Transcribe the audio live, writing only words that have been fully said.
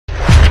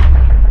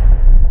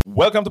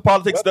Welcome to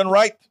Politics Done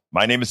Right.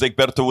 My name is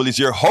Egberto Willies,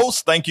 your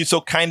host. Thank you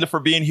so kindly for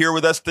being here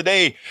with us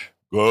today.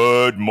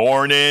 Good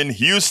morning,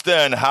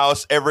 Houston.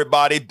 How's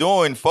everybody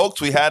doing?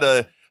 Folks, we had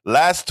a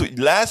last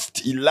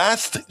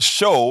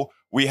show,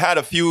 we had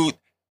a few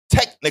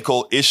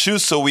technical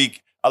issues, so we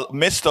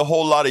missed a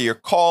whole lot of your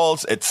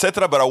calls,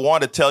 etc. But I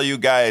want to tell you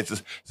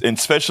guys, and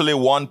especially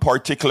one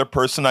particular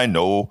person I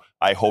know,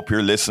 I hope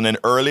you're listening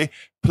early.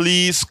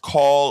 Please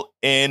call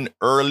in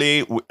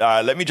early.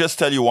 Let me just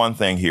tell you one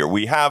thing here.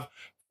 We have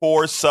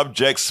 4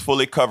 subjects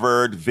fully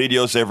covered,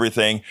 videos,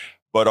 everything.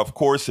 But of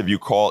course, if you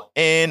call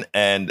in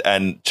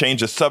and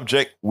change the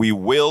subject, we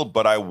will.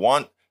 But I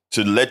want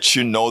to let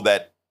you know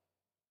that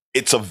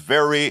it's a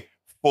very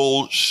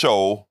full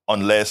show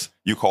unless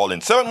you call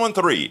in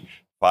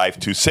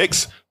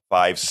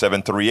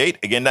 713-526-5738.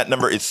 Again, that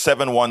number is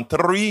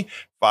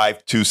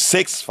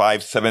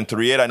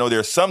 713-526-5738. I know there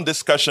are some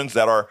discussions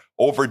that are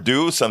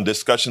overdue, some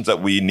discussions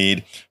that we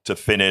need to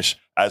finish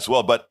as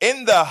well. But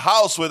in the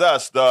house with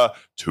us, the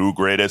 2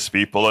 greatest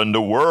people in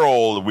the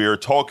world, we are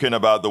talking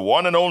about the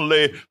one and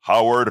only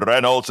Howard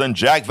Reynolds and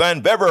Jack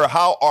Van Bever.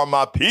 How are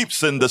my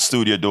peeps in the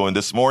studio doing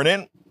this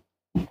morning?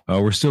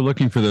 We're still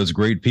looking for those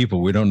great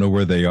people. We don't know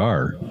where they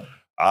are.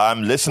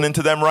 I'm listening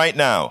to them right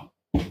now.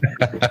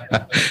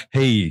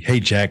 Hey,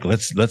 Jack,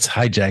 let's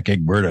hijack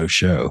Egberto's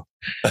show.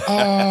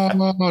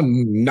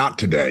 Not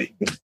today.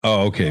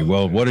 Oh, okay.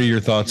 Well, what are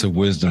your thoughts of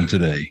wisdom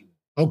today?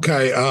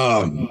 Okay.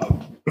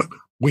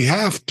 We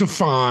have to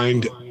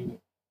find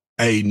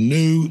a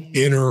new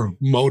inner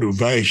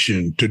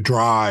motivation to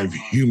drive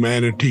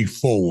humanity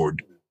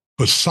forward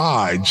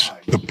besides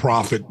the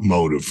profit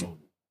motive.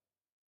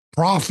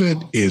 Profit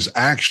is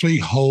actually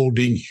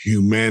holding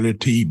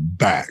humanity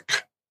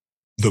back.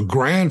 The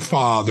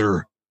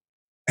grandfather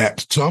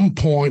at some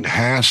point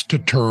has to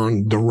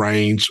turn the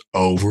reins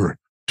over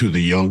to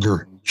the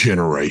younger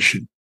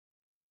generation.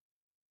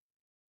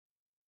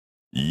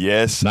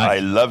 Yes, nice. I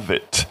love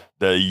it.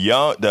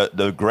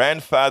 The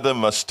grandfather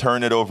must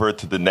turn it over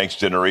to the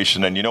next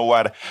generation. And you know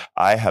what?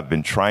 I have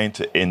been trying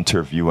to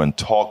interview and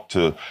talk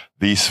to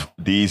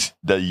the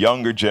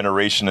younger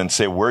generation and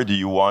say, where do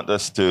you want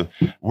to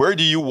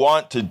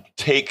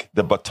take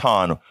the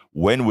baton?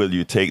 When will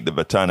you take the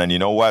baton? And you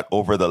know what?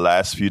 Over the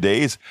last few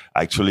days,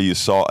 actually, you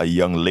saw a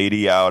young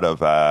lady she's out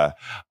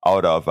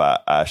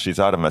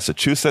of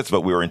Massachusetts,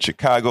 but we were in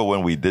Chicago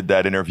when we did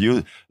that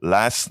interview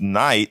last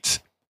night.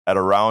 At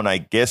around, I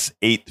guess,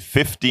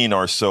 8:15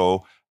 or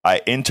so,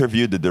 I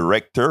interviewed the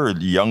director, a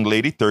young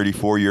lady,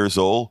 34 years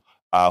old,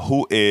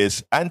 who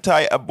is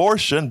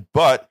anti-abortion,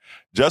 but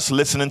just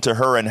listening to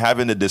her and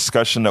having the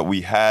discussion that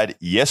we had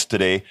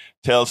yesterday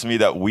tells me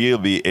that we'll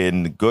be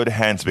in good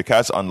hands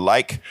because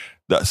unlike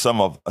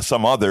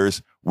some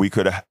others, we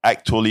could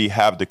actually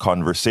have the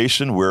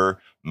conversation where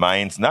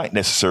minds not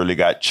necessarily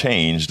got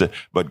changed,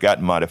 but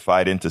got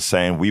modified into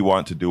saying we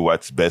want to do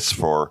what's best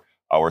for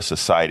our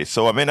society.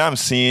 So, I mean, I'm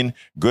seeing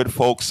good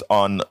folks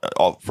from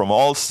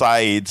all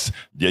sides,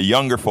 the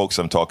younger folks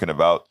I'm talking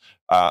about,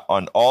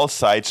 on all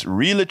sides,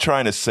 really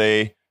trying to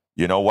say,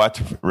 you know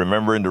what,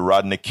 remembering the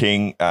Rodney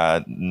King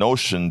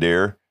notion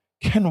there,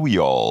 can we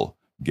all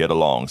get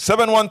along?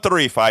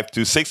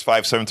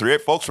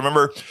 713-526-5738. Folks,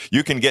 remember,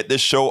 you can get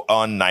this show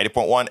on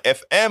 90.1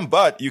 FM,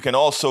 but you can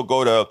also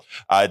go to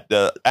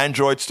the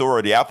Android store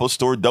or the Apple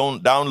store,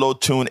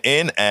 download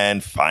TuneIn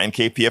and find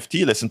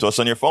KPFT, listen to us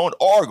on your phone,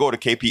 or go to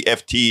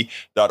kpft.org,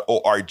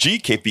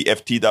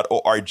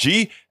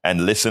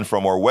 and listen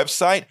from our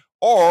website.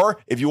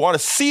 Or if you want to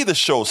see the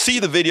show, see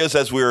the videos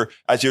as you're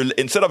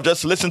instead of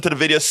just listen to the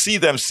videos, see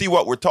them, see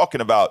what we're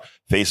talking about.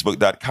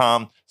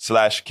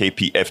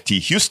 Facebook.com/KPFT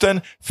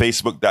Houston,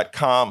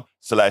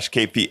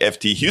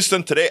 Facebook.com/KPFT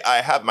Houston. Today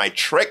I have my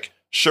Trek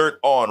shirt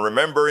on.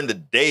 Remembering the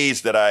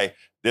days that I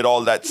did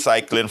all that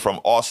cycling from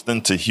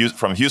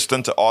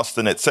Houston to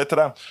Austin,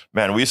 etc.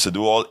 Man, we used to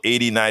do all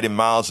 80, 90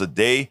 miles a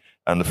day.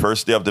 And the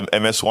first day of the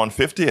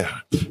MS-150,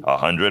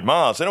 100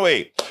 miles.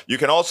 Anyway, you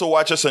can also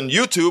watch us on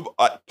YouTube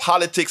at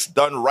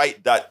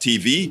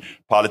politicsdoneright.tv,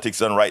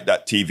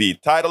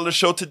 politicsdoneright.tv. Title of the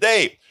show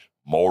today,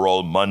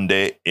 Moral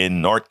Monday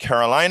in North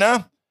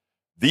Carolina.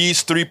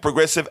 These 3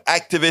 progressive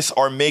activists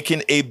are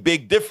making a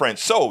big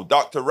difference. So,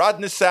 Dr.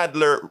 Rodney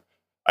Sadler,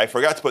 I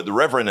forgot to put the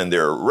Reverend in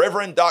there,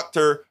 Reverend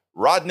Dr.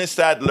 Rodney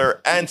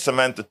Sadler and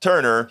Samantha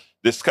Turner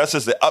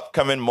discusses the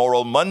upcoming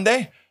Moral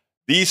Monday.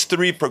 These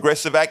 3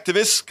 progressive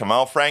activists,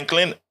 Kamal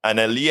Franklin,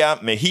 Analia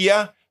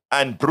Mejia,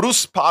 and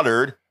Bruce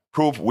Pollard,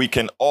 prove we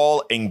can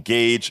all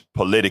engage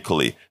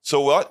politically. So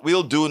what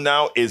we'll do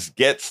now is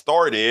get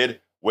started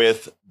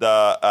with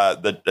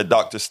the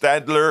Dr.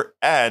 Sadler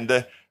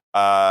and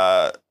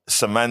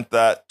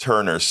Samantha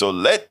Turner. So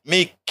let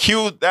me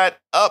cue that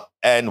up,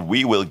 and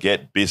we will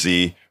get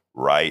busy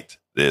right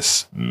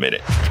this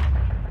minute.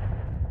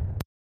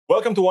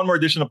 Welcome to one more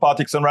edition of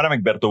Politics Done Right. I'm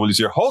Egberto Willies,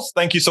 your host.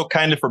 Thank you so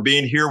kindly for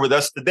being here with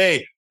us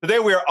today. Today,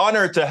 we are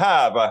honored to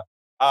have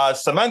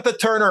Samantha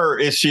Turner.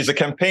 She's a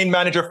campaign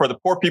manager for the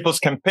Poor People's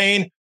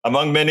Campaign,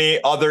 among many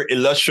other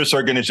illustrious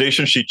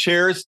organizations she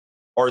chairs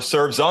or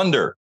serves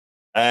under.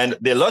 And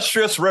the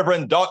illustrious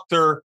Reverend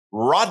Dr.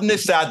 Rodney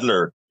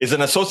Sadler is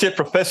an associate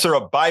professor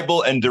of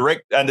Bible and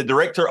the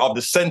director of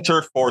the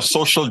Center for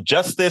Social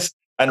Justice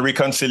and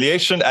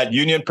Reconciliation at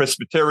Union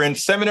Presbyterian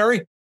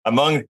Seminary,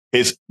 among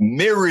his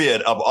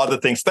myriad of other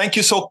things. Thank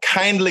you so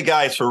kindly,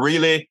 guys, for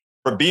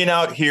being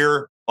out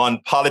here on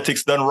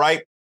Politics Done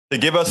Right to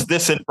give us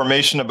this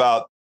information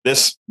about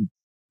this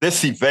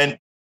event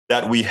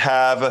that we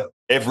have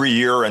every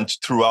year and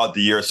throughout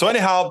the year. So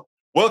anyhow,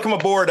 welcome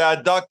aboard,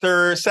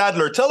 Dr.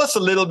 Sadler. Tell us a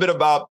little bit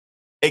about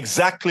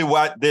exactly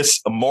what this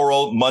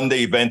Moral Monday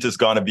event is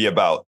going to be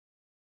about.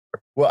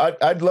 Well,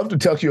 I'd love to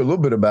tell you a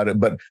little bit about it,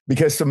 but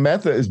because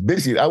Samantha is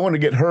busy, I want to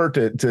get her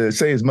to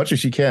say as much as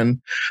she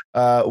can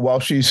while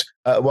she's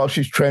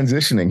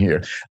transitioning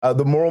here.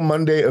 The Moral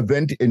Monday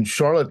event in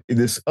Charlotte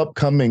this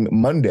upcoming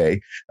Monday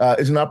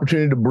is an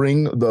opportunity to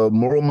bring the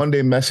Moral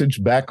Monday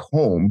message back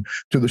home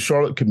to the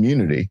Charlotte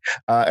community.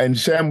 And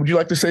Sam, would you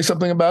like to say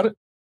something about it?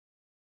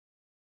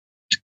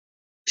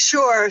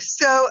 Sure.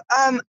 So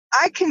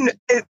I can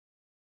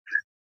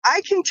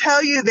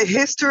tell you the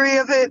history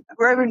of it.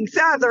 Reverend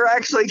Sadler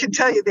actually can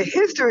tell you the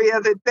history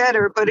of it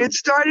better, but it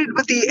started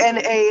with the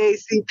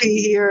NAACP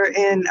here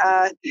in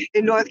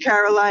North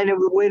Carolina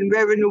when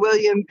Reverend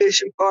William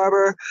Bishop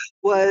Barber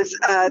was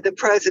the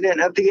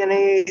president of the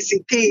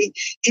NAACP.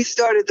 He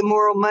started the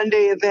Moral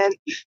Monday event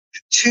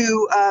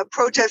to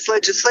protest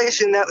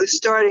legislation that was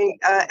starting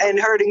and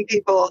hurting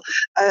people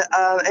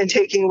and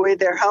taking away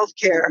their health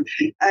care.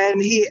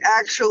 And he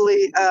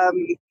actually,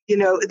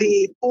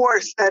 the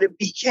force that it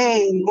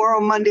became,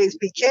 Moral Mondays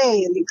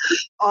became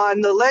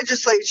on the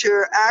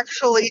legislature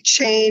actually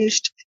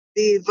changed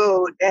the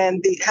vote,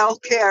 and the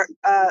health care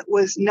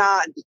was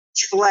not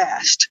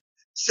slashed.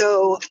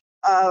 So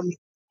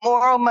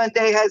Moral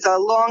Monday has a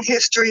long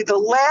history. The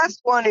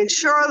last one in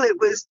Charlotte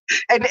was,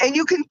 and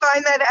you can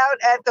find that out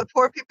at the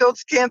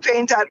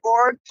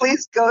poorpeoplescampaign.org.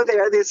 Please go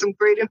there. There's some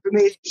great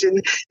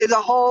information. There's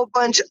a whole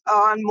bunch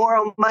on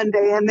Moral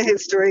Monday and the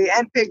history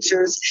and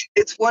pictures.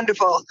 It's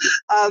wonderful.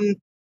 I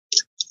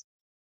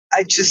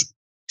just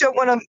don't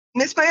want to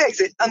miss my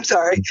exit. I'm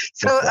sorry.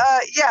 So,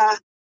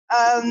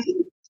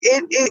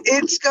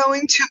 it's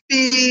going to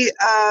be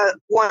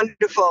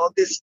wonderful.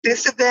 This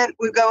event,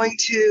 we're going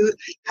to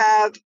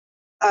have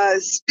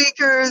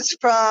speakers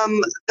from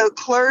the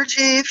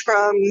clergy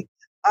from,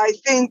 I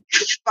think,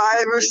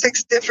 5 or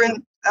 6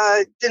 different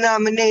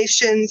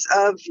denominations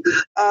of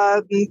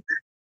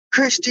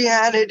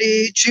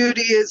Christianity,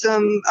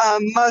 Judaism,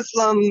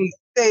 Muslim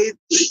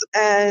faiths,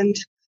 and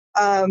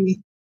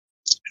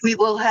we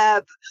will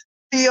have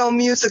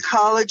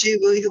theomusicology.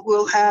 We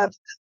will have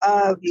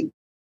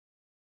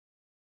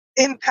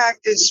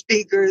impacted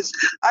speakers.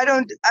 I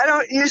don't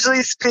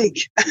usually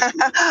speak.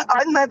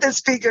 I'm not the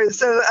speaker,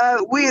 so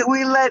we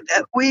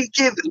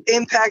give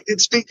impacted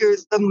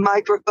speakers the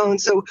microphone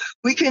so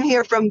we can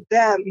hear from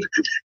them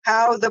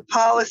how the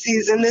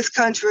policies in this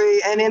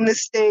country and in the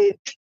state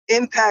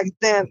impact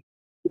them,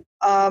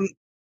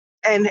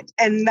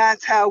 and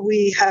that's how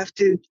we have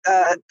to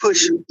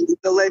push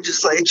the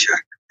legislature.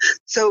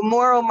 So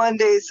Moral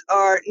Mondays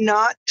are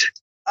not.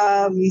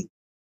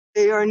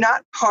 They are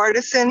not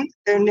partisan.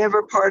 They're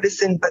never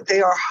partisan, but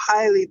they are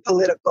highly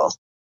political.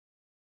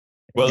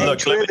 Well,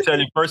 look, let me tell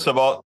you, first of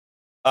all,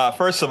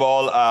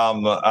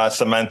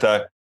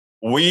 Samantha,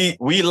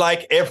 we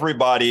like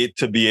everybody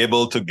to be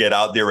able to get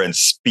out there and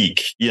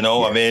speak. You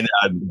know, I mean,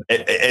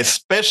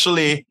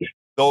 especially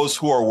those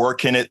who are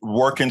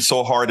working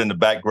so hard in the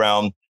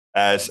background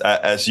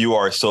as you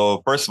are.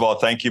 So, first of all,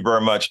 thank you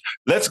very much.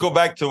 Let's go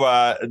back to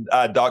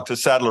Dr.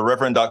 Sadler,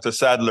 Reverend Dr.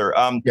 Sadler.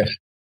 Yes.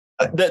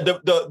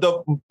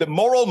 The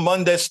Moral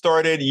Monday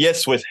started,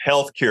 yes, with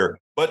healthcare,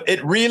 but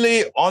it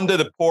really, under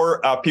the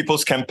Poor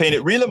People's Campaign,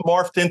 it really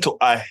morphed into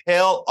a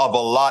hell of a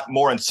lot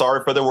more. And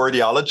sorry for the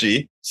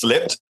wordology,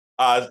 slipped.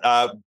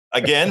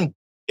 Again,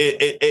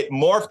 it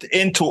morphed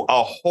into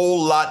a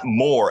whole lot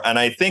more. And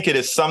I think it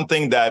is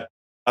something that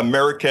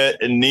America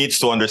needs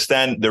to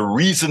understand the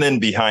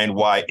reasoning behind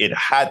why it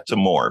had to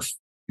morph.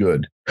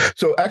 Good.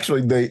 So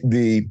actually,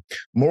 the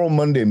Moral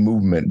Monday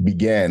movement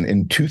began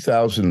in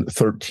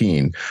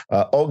 2013,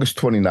 August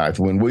 29th,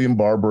 when William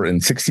Barber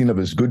and 16 of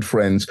his good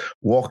friends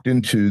walked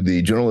into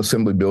the General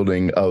Assembly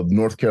building of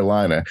North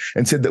Carolina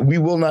and said that we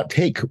will not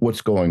take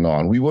what's going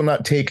on. We will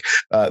not take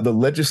the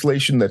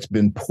legislation that's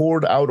been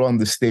poured out on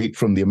the state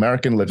from the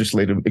American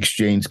Legislative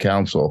Exchange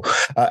Council.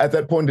 At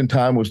that point in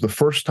time was the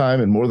first time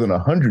in more than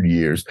 100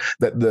 years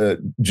that the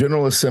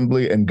General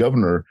Assembly and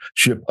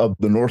governorship of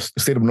the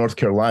state of North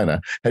Carolina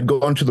had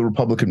gone to the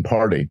Republican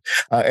Party.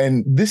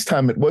 And this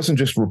time it wasn't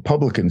just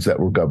Republicans that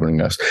were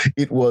governing us.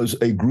 It was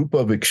a group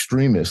of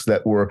extremists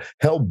that were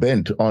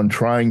hell-bent on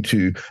trying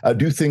to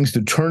do things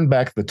to turn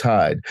back the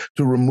tide,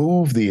 to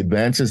remove the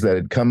advances that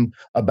had come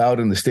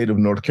about in the state of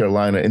North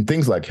Carolina in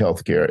things like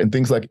healthcare and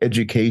things like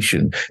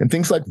education and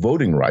things like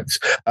voting rights.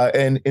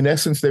 And in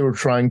essence, they were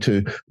trying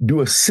to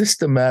do a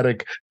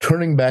systematic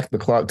turning back the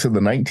clock to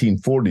the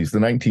 1940s, the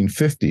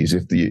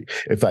 1950s,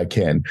 if I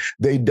can.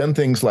 They'd done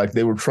things like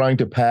they were trying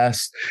to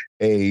pass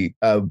a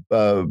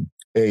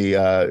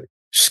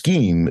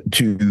scheme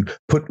to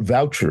put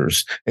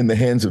vouchers in the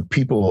hands of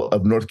people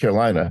of North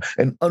Carolina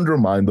and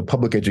undermine the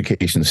public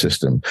education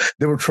system.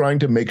 They were trying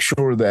to make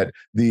sure that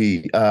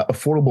the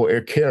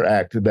Affordable Care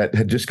Act that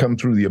had just come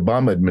through the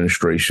Obama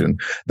administration,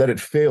 that it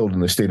failed in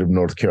the state of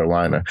North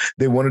Carolina.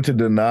 They wanted to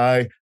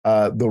deny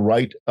the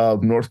right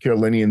of North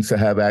Carolinians to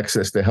have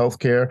access to health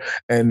care.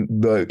 And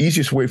the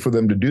easiest way for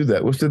them to do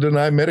that was to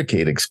deny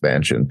Medicaid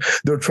expansion.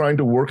 They're trying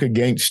to work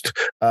against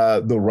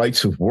the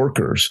rights of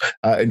workers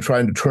and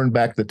trying to turn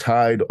back the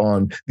tide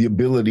on the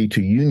ability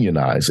to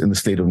unionize in the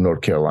state of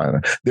North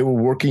Carolina. They were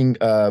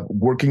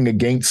working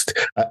against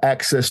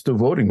access to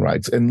voting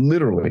rights. And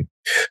literally,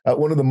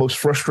 one of the most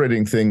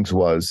frustrating things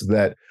was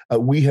that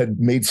we had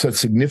made such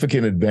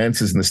significant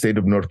advances in the state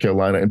of North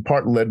Carolina, in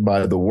part led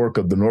by the work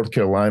of the North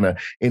Carolina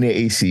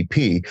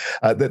NAACP,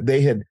 that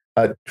they had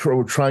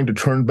were trying to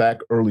turn back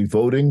early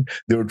voting.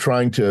 They were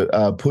trying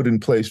to put in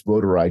place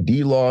voter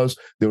ID laws.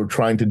 They were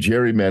trying to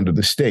gerrymander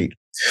the state.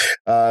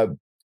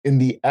 In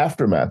the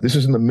aftermath, this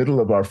is in the middle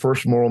of our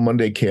first Moral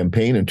Monday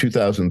campaign in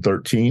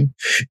 2013.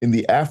 In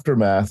the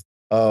aftermath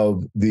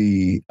of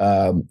the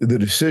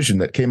decision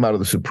that came out of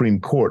the Supreme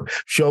Court,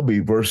 Shelby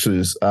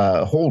versus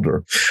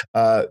Holder,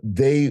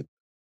 they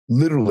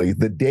literally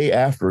the day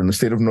after in the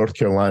state of North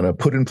Carolina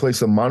put in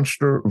place a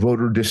monster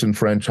voter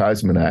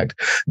disenfranchisement act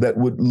that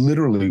would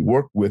literally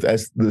work with,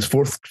 as this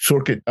Fourth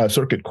Circuit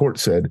Court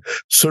said,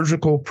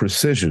 surgical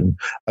precision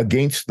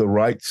against the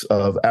rights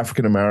of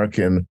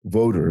African-American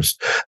voters.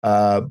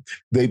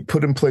 They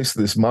put in place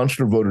this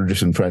monster voter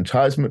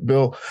disenfranchisement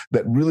bill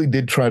that really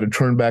did try to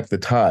turn back the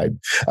tide.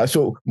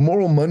 So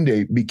Moral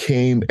Monday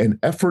became an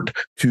effort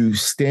to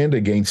stand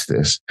against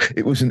this.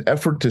 It was an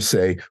effort to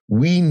say,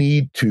 we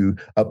need to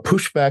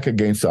push back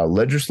against our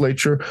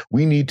legislature.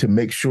 We need to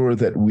make sure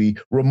that we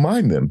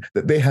remind them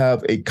that they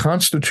have a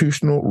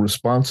constitutional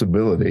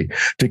responsibility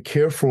to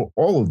care for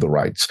all of the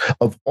rights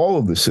of all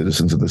of the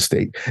citizens of the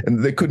state.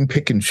 And they couldn't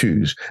pick and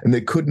choose, and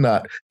they could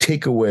not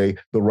take away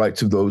the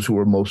rights of those who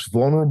are most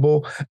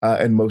vulnerable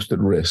and most at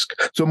risk.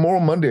 So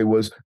Moral Monday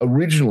was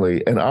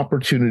originally an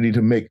opportunity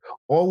to make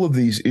all of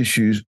these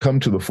issues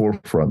come to the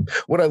forefront.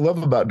 What I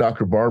love about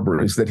Dr.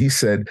 Barber is that he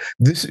said,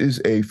 this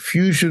is a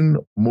fusion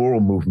moral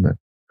movement.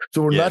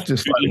 So we're not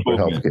just fighting for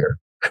healthcare.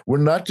 We're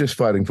not just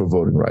fighting for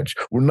voting rights.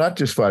 We're not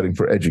just fighting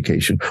for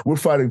education. We're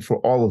fighting for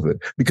all of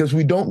it, because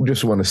we don't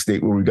just want a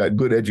state where we got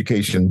good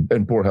education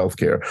and poor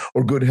healthcare,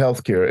 or good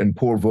healthcare and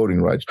poor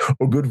voting rights,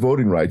 or good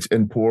voting rights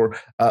and poor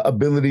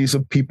abilities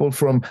of people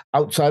from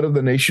outside of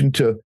the nation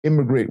to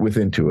immigrate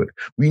within to it.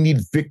 We need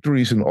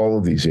victories in all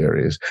of these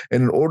areas.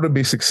 And in order to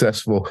be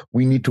successful,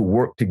 we need to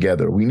work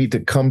together. We need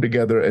to come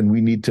together, and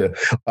we need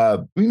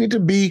to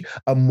be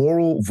a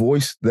moral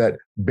voice that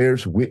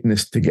bears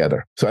witness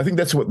together. So I think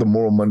that's what the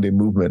Moral Monday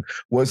movement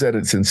was at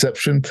its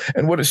inception,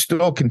 and what it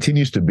still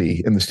continues to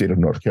be in the state of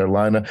North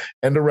Carolina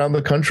and around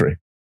the country.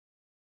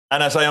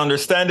 And as I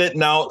understand it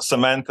now,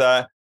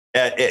 Samantha,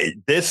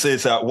 this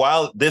is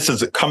while this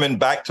is coming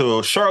back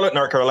to Charlotte,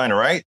 North Carolina,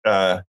 right?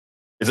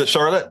 Is it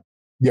Charlotte?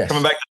 Yes.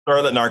 Coming back to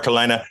Charlotte, North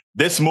Carolina.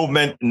 This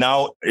movement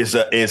now is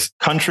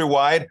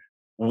countrywide.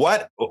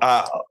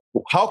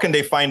 How can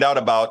they find out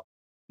about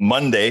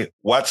Monday,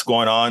 what's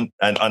going on,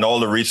 and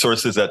all the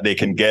resources that they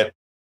can get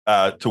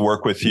to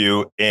work with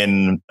you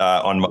on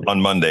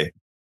Monday?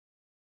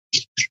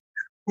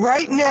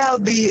 Right now,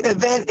 the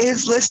event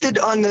is listed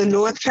on the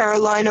North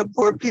Carolina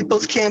Poor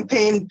People's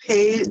Campaign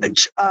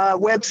page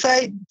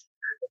website.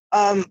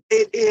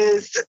 It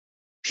is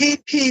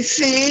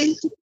PPC.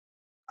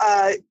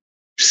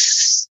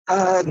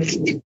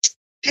 PPC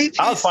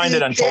I'll find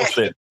it and post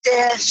it.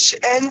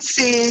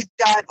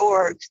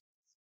 -nc.org.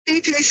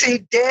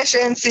 ppc-nc.org.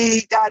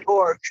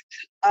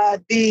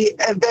 The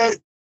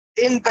event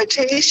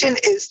invitation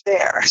is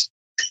there.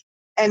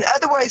 And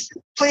otherwise,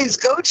 please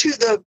go to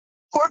the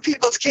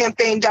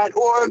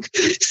poorpeoplescampaign.org,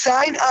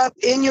 sign up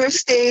in your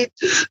state.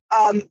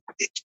 You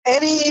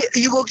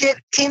will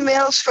get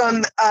emails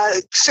from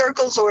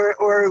circles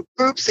or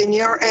groups in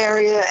your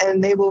area,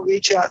 and they will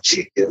reach out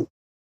to you.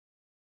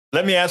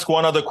 Let me ask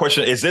one other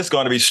question. Is this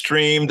going to be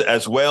streamed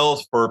as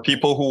well for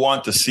people who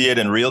want to see it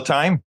in real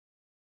time?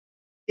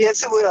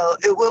 Yes, it will.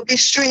 It will be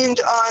streamed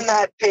on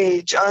that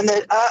page.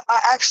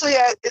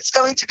 It's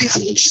going to be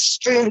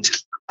streamed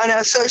on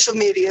our social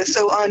media.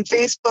 So on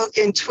Facebook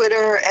and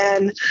Twitter,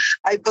 and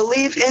I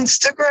believe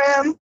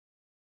Instagram.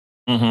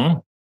 Mm-hmm.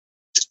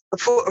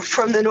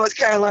 From the North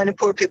Carolina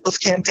Poor People's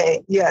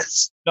Campaign.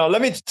 Yes. Now,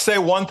 let me say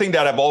one thing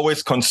that have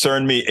always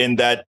concerned me, in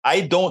that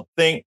I don't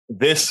think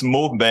this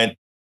movement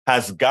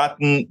has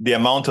gotten the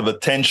amount of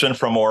attention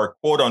from our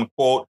quote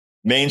unquote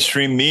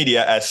mainstream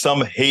media as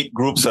some hate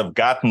groups have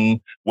gotten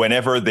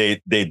whenever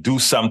they do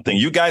something.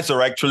 You guys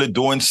are actually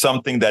doing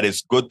something that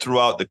is good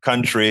throughout the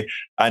country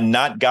and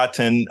not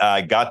gotten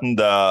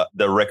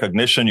the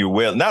recognition you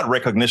will. Not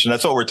recognition,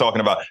 that's what we're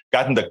talking about.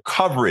 Gotten the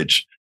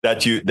coverage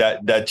that you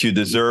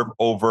deserve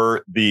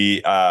over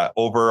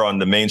on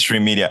the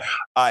mainstream media.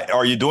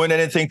 Are you doing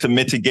anything to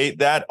mitigate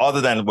that, other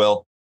than,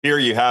 well, here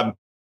you have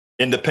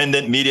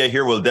independent media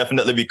here will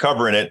definitely be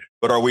covering it.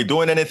 But are we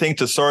doing anything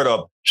to sort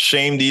of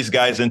shame these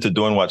guys into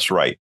doing what's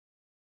right?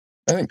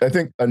 I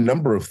think a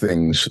number of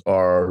things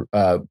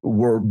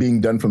were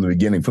being done from the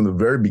beginning. From the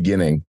very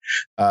beginning,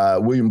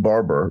 William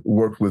Barber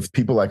worked with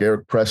people like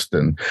Eric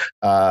Preston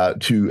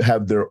to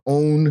have their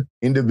own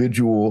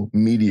individual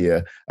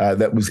media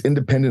that was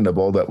independent of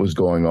all that was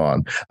going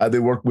on. They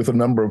worked with a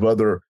number of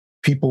other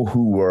people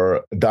who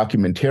were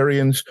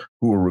documentarians,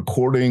 who were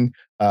recording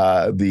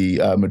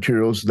the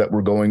materials that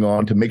were going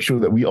on to make sure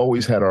that we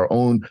always had our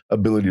own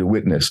ability to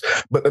witness.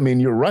 But I mean,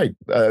 you're right.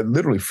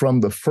 Literally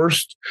from the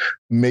first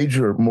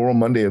major Moral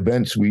Monday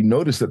events, we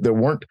noticed that there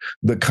weren't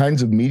the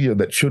kinds of media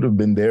that should have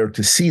been there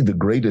to see the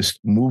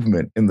greatest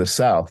movement in the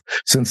South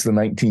since the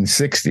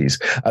 1960s.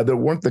 There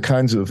weren't the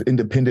kinds of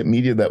independent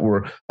media that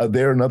were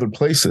there in other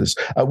places.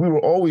 We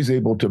were always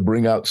able to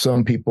bring out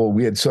some people.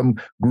 We had some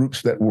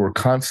groups that were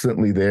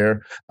constantly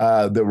there.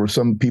 There were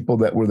some people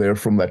that were there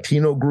from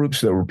Latino groups.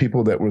 There were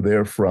people that were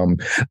there from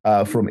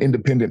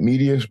independent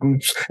media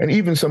groups, and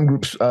even some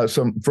groups,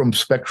 some from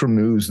Spectrum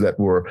News that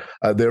were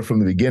there from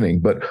the beginning.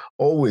 But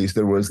always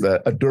there was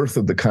a dearth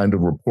of the kind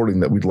of reporting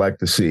that we'd like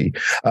to see.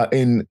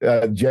 In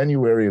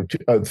February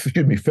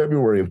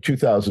of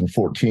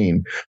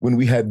 2014, when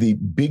we had the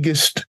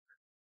biggest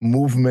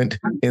movement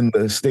in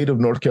the state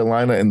of North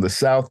Carolina in the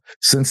South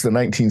since the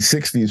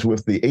 1960s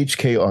with the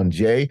HK on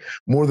J,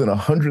 more than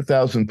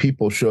 100,000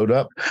 people showed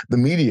up. The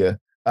media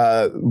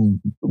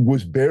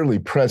was barely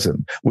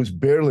present, was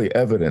barely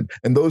evident.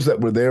 And those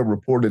that were there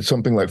reported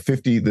something like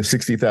 50 to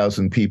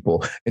 60,000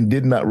 people and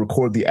did not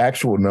record the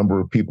actual number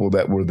of people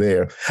that were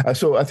there.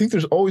 So I think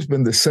there's always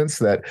been the sense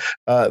that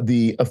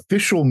the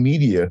official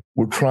media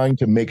were trying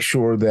to make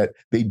sure that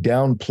they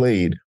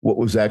downplayed what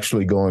was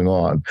actually going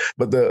on.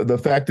 But the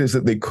fact is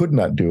that they could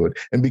not do it.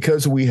 And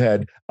because we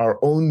had our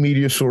own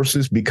media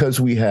sources,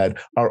 because we had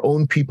our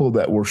own people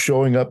that were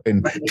showing up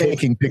and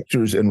taking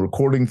pictures and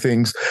recording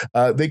things,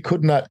 they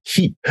could not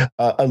keep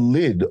a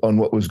lid on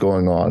what was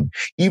going on.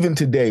 Even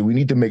today, we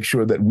need to make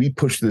sure that we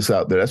push this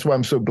out there. That's why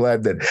I'm so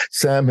glad that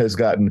Sam has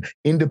gotten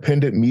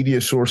independent media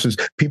sources,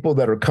 people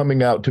that are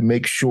coming out to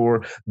make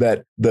sure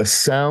that the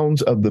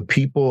sounds of the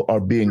people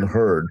are being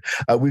heard.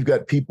 We've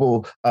got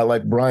people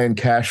like Brian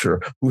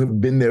Kasher, who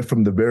have been there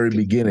from the very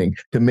beginning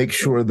to make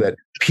sure that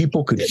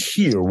people could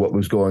hear what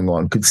was going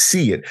on, could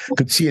see it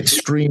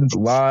streamed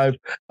live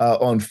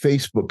on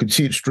Facebook, could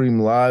see it streamed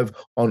live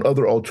on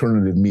other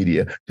alternative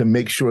media to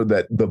make sure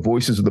that the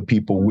voices of the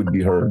people would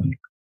be heard.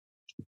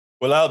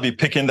 Well, I'll be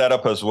picking that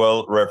up as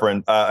well,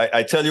 Reverend.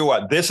 I tell you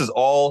what, this is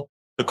all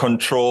to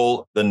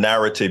control the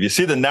narrative. You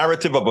see, the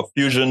narrative of a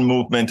fusion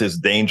movement is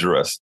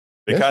dangerous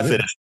because it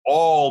is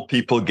all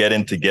people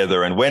getting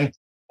together. And when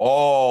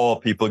all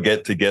people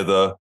get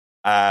together,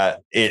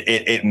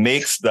 it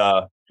makes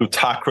the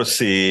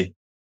plutocracy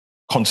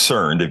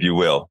concerned, if you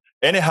will.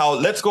 Anyhow,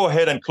 let's go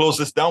ahead and close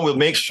this down. We'll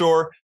make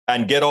sure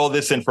and get all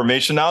this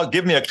information out.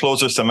 Give me a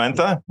closer,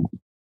 Samantha.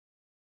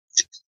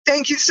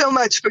 Thank you so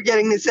much for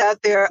getting this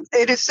out there.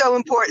 It is so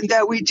important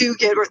that we do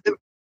get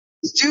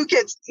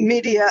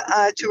media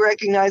to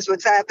recognize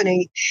what's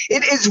happening.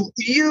 It is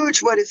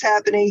huge what is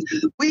happening.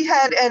 We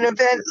had an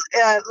event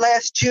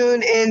last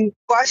June in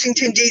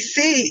Washington,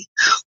 D.C.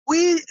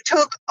 We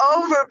took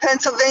over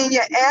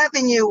Pennsylvania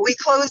Avenue. We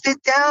closed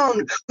it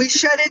down. We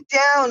shut it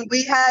down.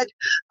 We had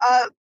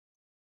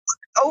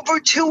over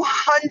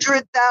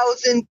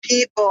 200,000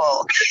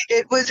 people.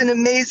 It was an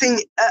amazing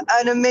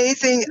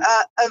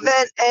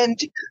event, and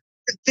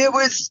there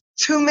was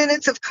 2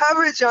 minutes of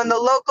coverage on the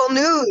local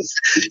news.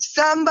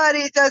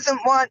 Somebody doesn't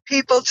want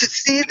people to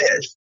see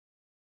this.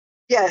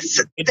 Yes,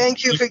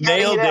 thank you for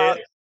getting it out.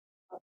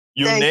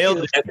 You nailed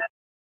it.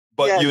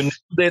 But you nailed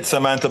it,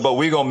 Samantha, but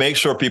we're going to make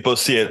sure people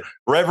see it.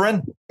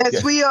 Reverend?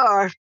 Yes, we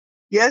are.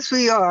 Yes,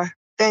 we are.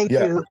 Thank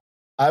you.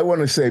 I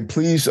want to say,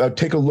 please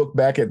take a look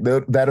back at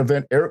that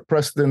event. Eric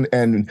Preston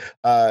and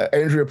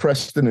Andrea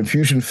Preston and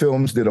Fusion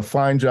Films did a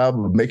fine job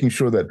of making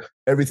sure that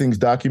everything's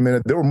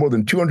documented. There were more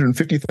than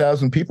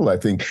 250,000 people, I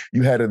think,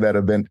 you had at that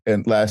event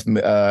in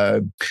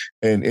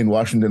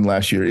Washington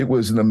last year. It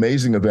was an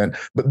amazing event.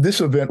 But this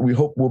event, we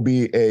hope, will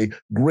be a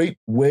great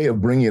way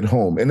of bringing it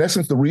home. In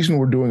essence, the reason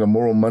we're doing a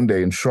Moral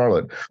Monday in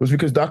Charlotte was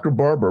because Dr.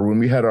 Barber, when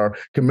we had our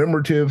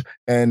commemorative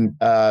and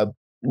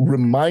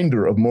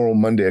reminder of Moral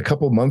Monday a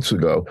couple of months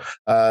ago,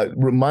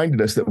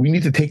 reminded us that we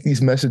need to take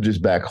these messages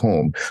back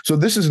home. So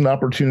this is an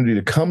opportunity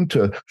to come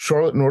to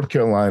Charlotte, North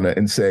Carolina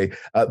and say,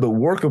 the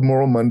work of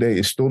Moral Monday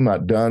is still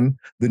not done.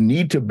 The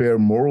need to bear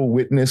moral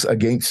witness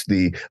against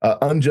the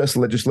unjust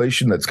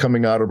legislation that's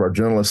coming out of our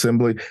General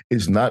Assembly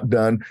is not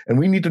done. And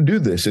we need to do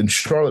this in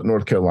Charlotte,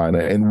 North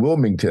Carolina, in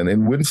Wilmington,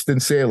 in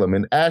Winston-Salem,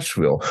 in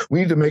Asheville.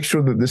 We need to make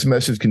sure that this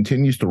message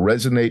continues to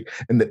resonate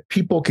and that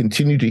people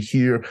continue to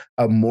hear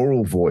a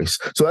moral voice.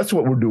 So that's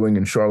what we're doing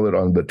in Charlotte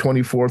on the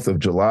 24th of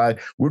July.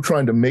 We're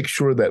trying to make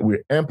sure that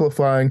we're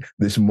amplifying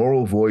this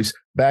moral voice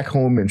back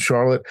home in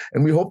Charlotte.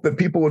 And we hope that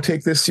people will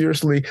take this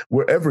seriously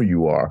wherever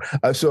you are.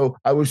 So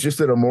I was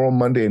just at a Moral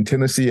Monday in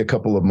Tennessee a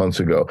couple of months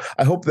ago.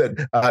 I hope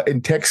that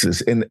in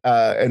Texas, in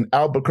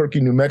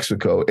Albuquerque, New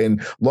Mexico,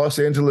 in Los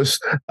Angeles,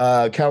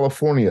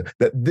 California,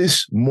 that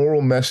this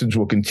moral message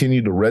will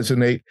continue to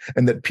resonate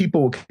and that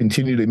people will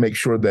continue to make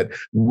sure that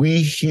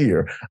we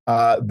hear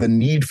the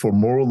need for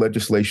moral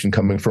legislation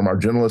coming from our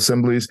General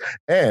Assemblies.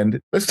 And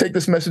let's take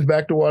this message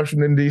back to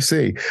Washington,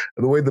 D.C.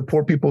 The way the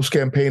Poor People's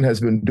Campaign has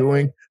been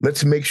doing,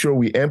 let's make sure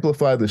we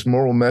amplify this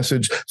moral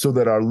message so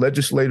that our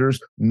legislators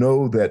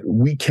know that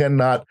we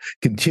cannot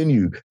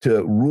continue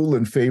to rule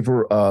in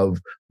favor of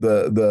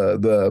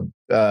the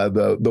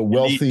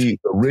wealthy,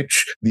 the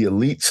rich, the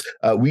elites.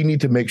 We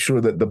need to make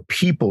sure that the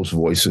people's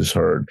voice is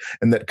heard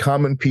and that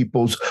common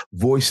people's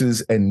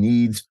voices and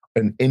needs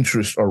and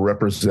interests are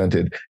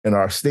represented in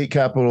our state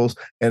capitals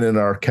and in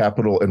our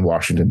capital in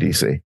Washington,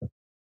 D.C.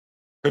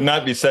 Could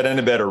not be said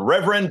any better.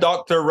 Reverend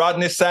Dr.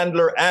 Rodney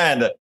Sandler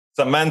and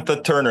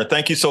Samantha Turner,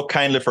 thank you so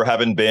kindly for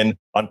having been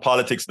on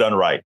Politics Done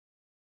Right.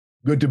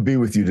 Good to be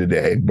with you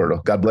today,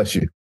 Berto. God bless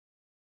you.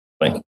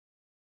 Thank you.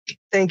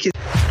 Thank you.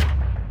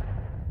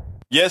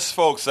 Yes,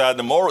 folks.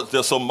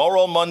 So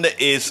Moral Monday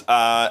is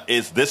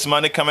this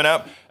Monday coming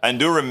up, and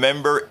do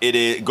remember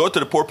go to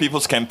the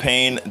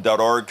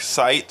poorpeoplescampaign.org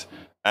site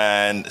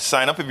and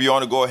sign up if you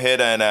want to go ahead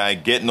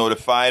and get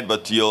notified.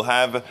 But you'll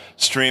have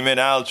streaming.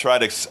 I'll try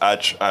to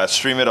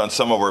stream it on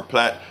some of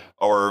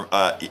our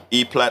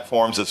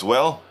e-platforms as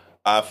well.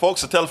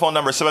 Folks, the telephone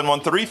number is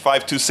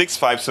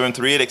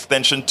 713-526-5738,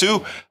 extension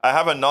 2. I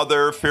have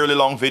another fairly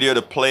long video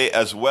to play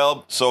as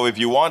well. So if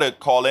you want to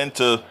call in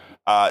to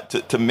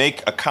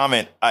make a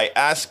comment, I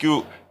ask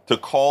you to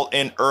call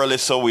in early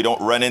so we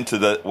don't run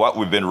into what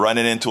we've been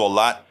running into a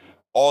lot.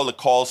 All the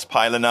calls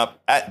piling up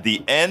at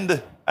the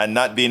end and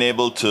not being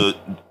able to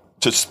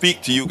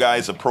speak to you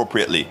guys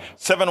appropriately.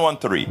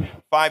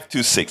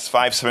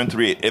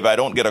 713-526-5738. If I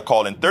don't get a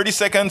call in 30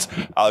 seconds,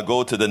 I'll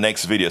go to the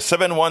next video.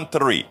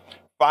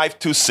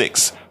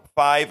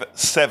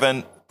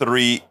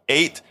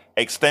 713-526-5738.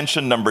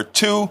 Extension number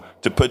 2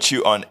 to put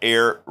you on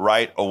air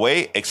right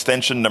away.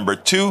 Extension number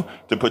 2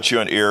 to put you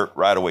on air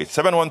right away.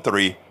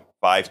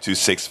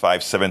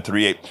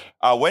 713-526-5738.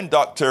 When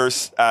Dr.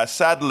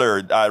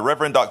 Sadler,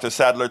 Reverend Dr.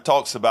 Sadler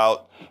talks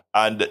about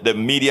the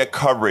media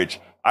coverage,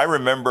 I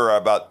remember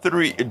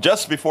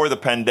just before the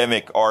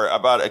pandemic, or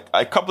about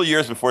a couple of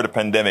years before the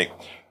pandemic,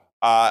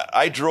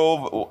 I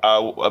drove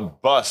a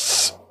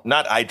bus.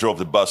 Not I drove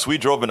the bus. We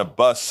drove in a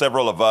bus,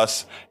 several of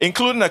us,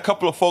 including a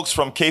couple of folks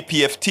from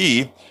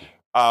KPFT.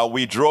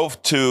 We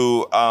drove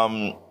to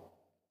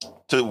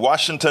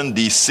Washington,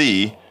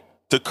 D.C.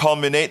 to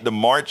culminate the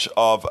march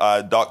of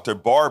Dr.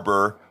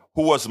 Barber,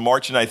 who was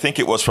marching, I think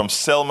it was from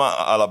Selma,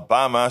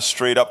 Alabama,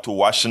 straight up to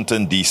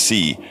Washington,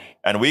 D.C.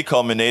 And we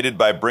culminated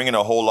by bringing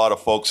a whole lot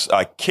of folks,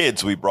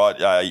 kids. We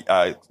brought,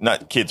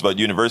 not kids, but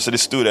university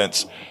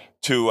students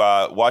to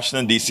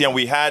Washington, D.C. And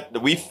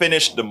we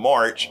finished the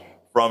march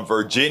from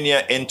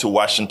Virginia into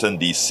Washington,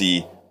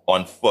 D.C.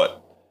 on foot.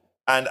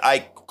 And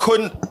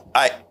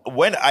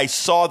when I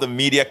saw the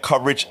media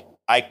coverage,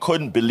 I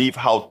couldn't believe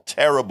how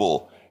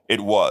terrible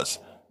it was.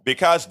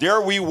 Because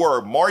there we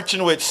were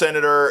marching with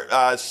Senator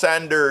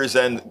Sanders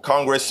and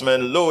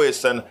Congressman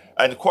Lewis and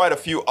quite a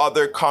few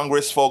other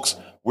Congress folks.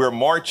 We're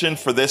marching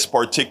for this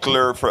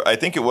particular, I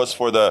think it was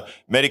for the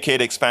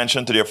Medicaid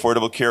expansion to the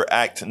Affordable Care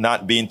Act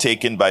not being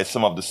taken by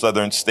some of the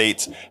southern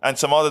states and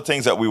some other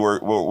things that we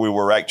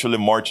were actually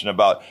marching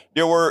about.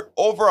 There were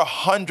over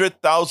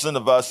 100,000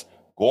 of us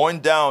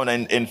going down.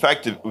 And in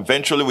fact,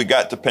 eventually we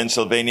got to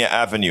Pennsylvania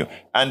Avenue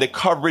and the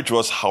coverage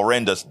was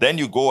horrendous. Then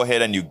you go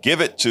ahead and you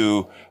give it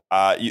to,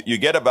 you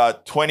get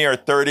about 20 or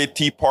 30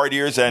 Tea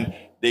Partiers and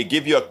they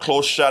give you a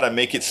close shot and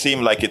make it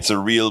seem like it's a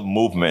real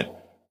movement.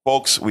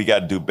 Folks, we got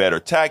to do better.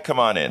 Tag, come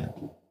on in.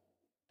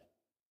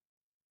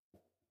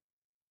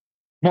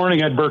 Morning,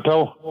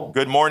 Edberto.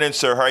 Good morning,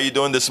 sir. How are you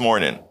doing this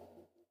morning?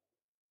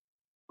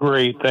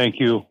 Great,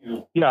 thank you.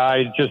 Yeah,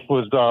 I just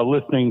was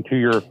listening to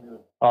your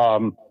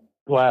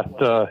last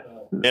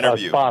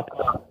interview.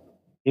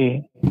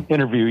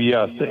 Interview,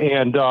 yes.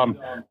 And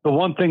the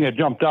one thing that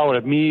jumped out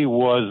at me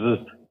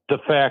was the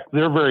fact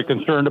they're very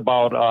concerned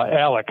about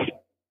ALEC.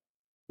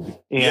 And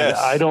yes.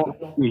 I don't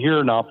hear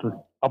enough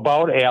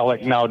about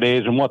ALEC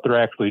nowadays and what they're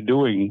actually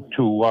doing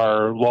to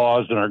our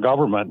laws and our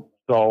government.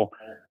 So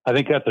I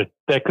think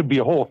that could be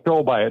a whole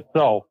show by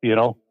itself, you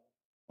know.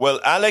 Well,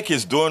 ALEC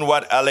is doing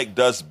what ALEC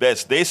does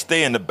best. They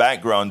stay in the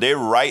background. They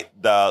write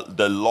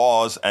the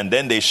laws, and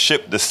then they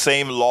ship the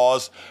same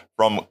laws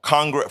from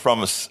Congress,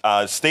 from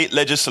state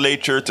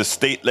legislature to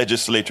state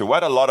legislature.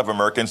 What a lot of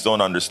Americans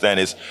don't understand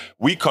is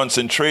we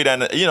concentrate,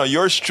 and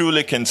yours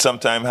truly can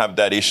sometimes have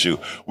that issue.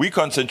 We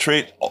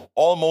concentrate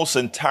almost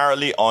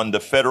entirely on the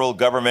federal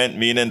government,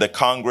 meaning the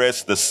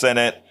Congress, the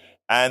Senate,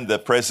 and the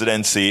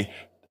presidency,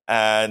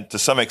 and to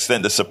some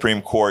extent the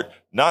Supreme Court,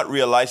 not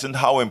realizing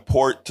how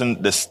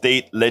important the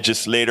state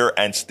legislature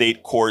and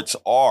state courts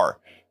are.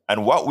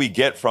 And what we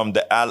get from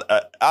the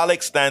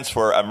ALEC stands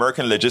for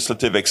American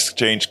Legislative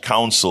Exchange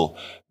Council.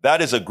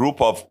 That is a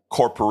group of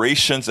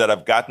corporations that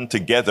have gotten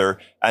together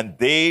and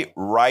they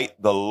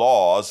write the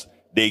laws.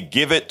 They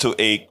give it to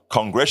a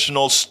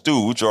congressional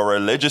stooge or a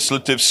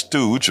legislative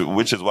stooge,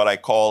 which is what I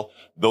call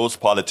those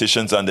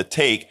politicians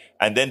undertake,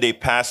 and then they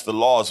pass the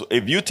laws.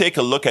 If you take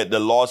a look at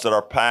the laws that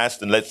are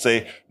passed in, let's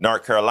say,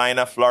 North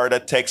Carolina, Florida,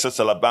 Texas,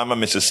 Alabama,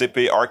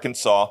 Mississippi,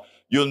 Arkansas,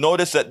 you'll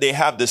notice that they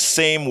have the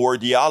same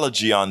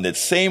wordiology on it,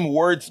 same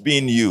words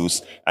being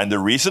used. And the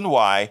reason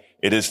why,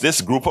 it is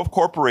this group of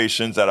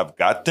corporations that have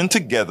gotten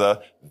together,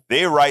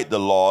 they write the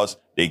laws,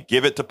 they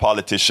give it to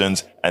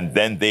politicians, and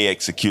then they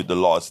execute the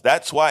laws.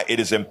 That's why it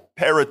is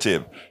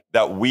imperative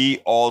that we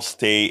all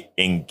stay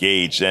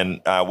engaged. And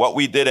what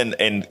we did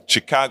in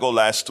Chicago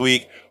last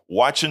week,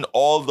 watching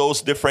all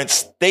those different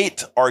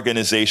state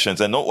organizations,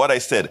 and note what I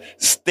said,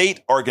 state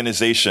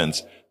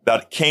organizations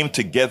that came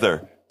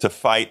together to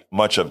fight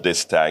much of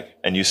this, Tag.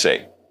 And you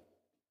say?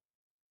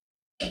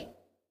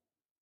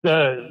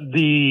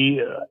 The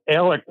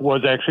ALEC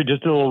was actually,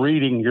 just a little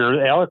reading here,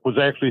 ALEC was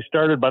actually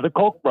started by the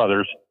Koch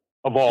brothers,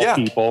 of all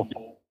people.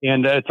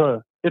 And it's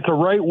a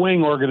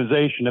right-wing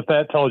organization, if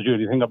that tells you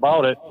anything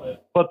about it.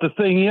 But the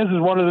thing is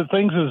one of the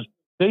things is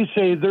they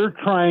say they're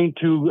trying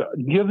to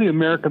give the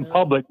American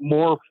public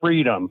more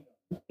freedom.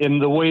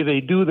 And the way they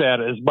do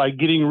that is by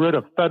getting rid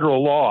of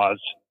federal laws.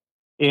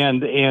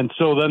 And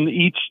so then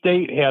each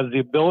state has the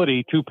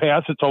ability to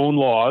pass its own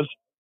laws,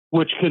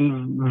 which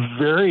can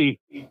vary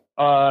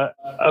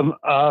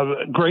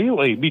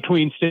greatly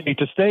between state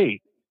to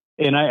state.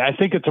 And I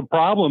think it's a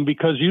problem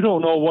because you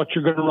don't know what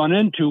you're going to run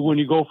into when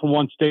you go from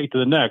one state to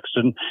the next.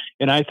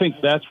 And I think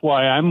that's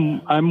why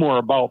I'm more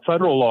about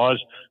federal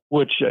laws,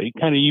 which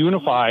kind of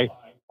unify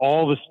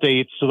all the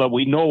states so that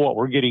we know what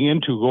we're getting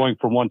into going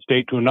from one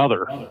state to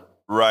another.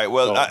 Right.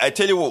 Well, so, I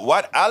tell you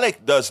what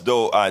ALEC does,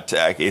 though,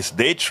 Tag, is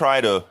they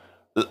try to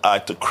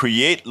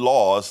create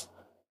laws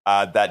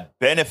that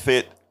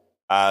benefit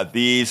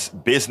these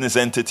business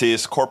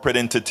entities, corporate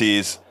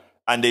entities,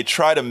 and they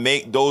try to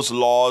make those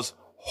laws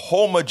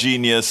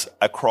homogeneous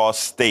across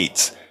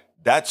states.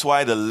 That's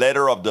why the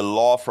letter of the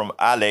law from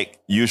ALEC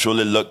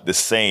usually look the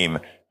same.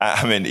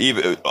 I mean,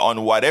 even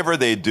on whatever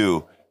they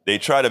do, they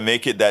try to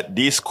make it that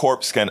these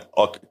corps can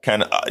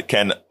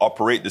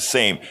operate the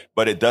same,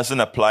 but it doesn't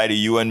apply to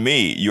you and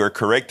me. You're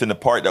correct in the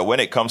part that when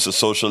it comes to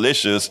social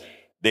issues,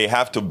 they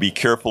have to be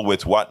careful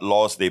with what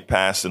laws they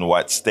pass in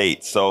what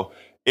states. So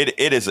it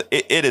is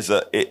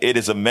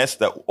a mess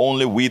that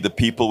only we, the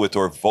people with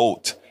our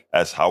vote,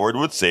 as Howard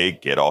would say,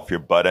 get off your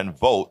butt and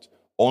vote.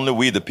 Only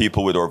we, the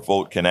people with our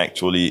vote, can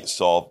actually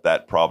solve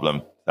that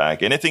problem.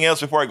 Tag. Anything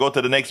else before I go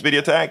to the next video,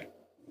 Tag?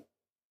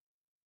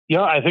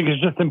 Yeah, I think it's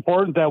just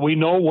important that we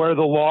know where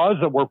the laws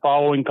that we're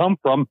following come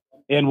from.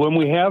 And when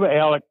we have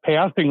ALEC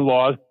passing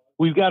laws,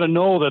 we've got to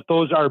know that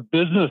those are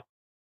business,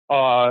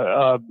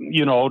 more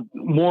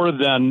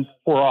than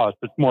for us.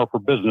 It's more for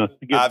business.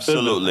 To get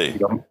Absolutely.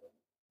 Business.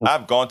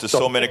 I've gone to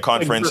so many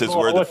conferences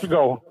where I'll let you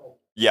go.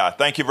 Yeah,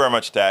 thank you very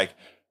much, Tag.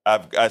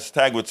 As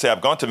Tag would say,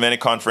 I've gone to many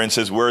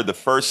conferences where the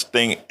first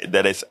thing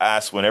that is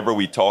asked whenever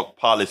we talk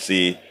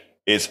policy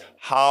is,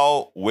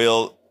 how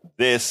will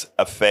this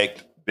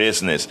affect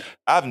business?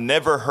 I've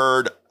never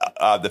heard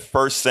the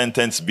first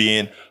sentence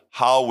being,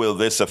 how will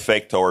this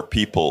affect our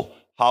people?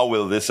 How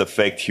will this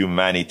affect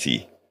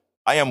humanity?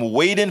 I am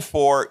waiting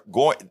for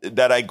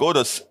that I go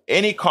to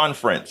any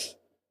conference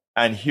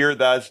and hear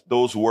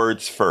those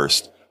words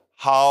first.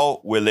 How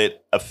will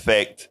it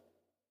affect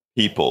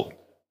people?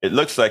 It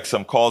looks like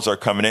some calls are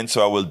coming in,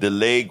 so I will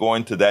delay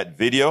going to that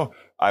video.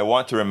 I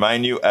want to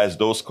remind you, as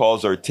those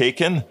calls are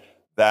taken,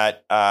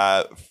 that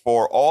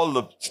for all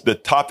of the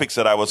topics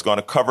that I was going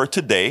to cover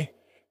today,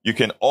 you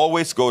can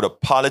always go to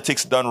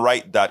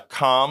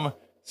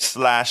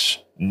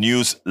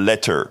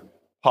politicsdoneright.com/newsletter.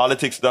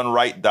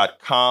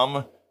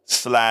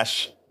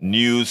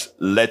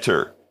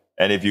 politicsdoneright.com/newsletter.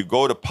 And if you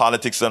go to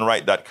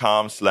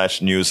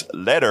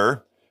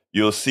politicsdoneright.com/newsletter,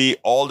 you'll see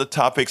all the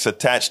topics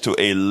attached to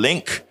a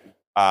link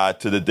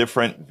to the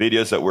different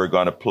videos that we're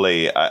going to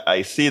play.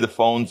 I see the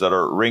phones that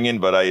are ringing,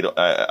 but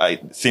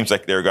it seems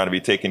like they're going to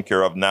be taken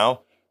care of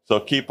now. So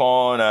keep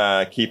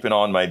on keeping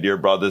on, my dear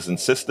brothers and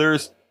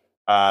sisters.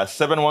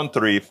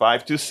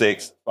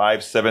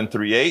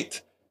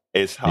 713-526-5738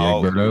 is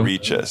how you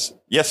reach us.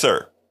 Yes,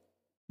 sir.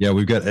 Yeah,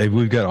 we've got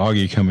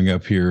Augie coming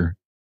up here.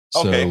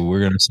 So we're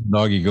going to see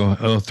Augie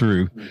go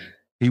through.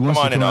 He wants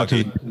to come out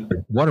to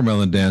the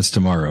watermelon dance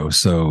tomorrow.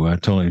 So I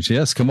told him,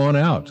 yes, come on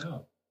out.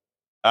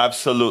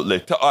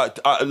 Absolutely.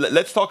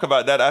 Let's talk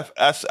about that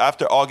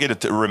after Augie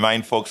to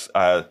remind folks,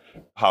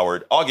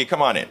 Howard. Augie,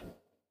 come on in.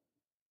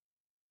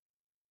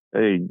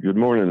 Hey, good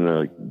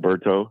morning,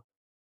 Berto.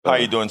 How are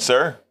you doing,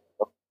 sir?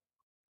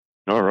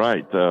 All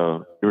right.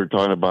 You were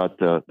talking about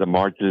the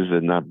marches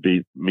and not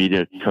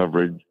media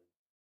coverage.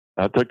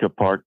 I took a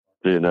part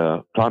in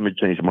a climate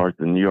change march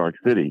in New York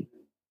City,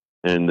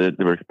 and they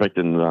were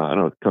expecting,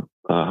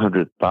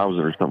 100,000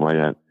 or something like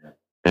that.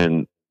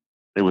 And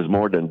it was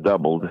more than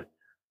doubled.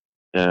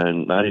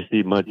 And I didn't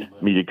see much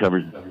media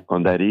coverage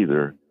on that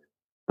either.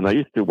 And I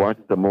used to watch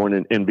the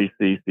morning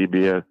NBC,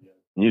 CBS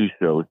news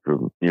shows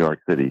from New York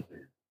City.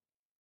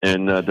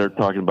 And they're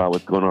talking about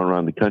what's going on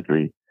around the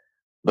country.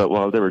 But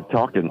while they were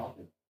talking,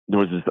 there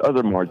was this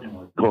other march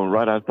going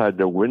right outside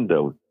their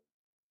windows.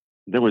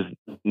 There was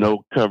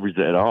no coverage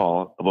at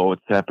all about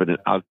what's happening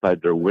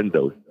outside their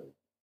windows.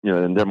 You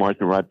know, and they're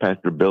marching right past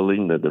their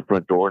building, the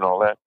front door and all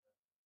that.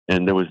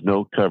 And there was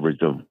no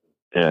coverage of,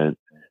 and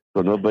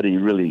so nobody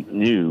really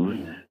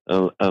knew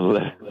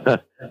unless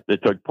they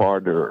took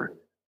part or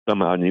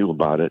somehow knew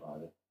about it.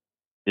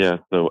 Yeah.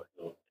 So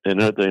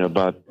another thing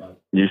about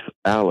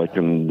ALEC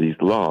and these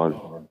laws,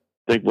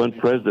 I think one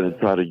president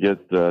tried to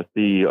get the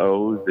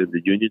CEOs and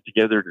the union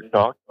together to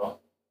talk.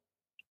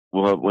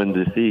 Well, when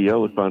the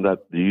CEOs found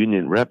out the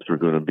union reps were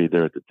going to be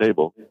there at the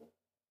table,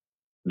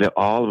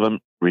 all of them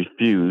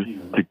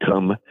refused to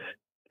come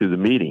to the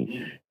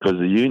meeting because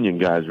the union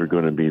guys were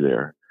going to be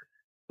there.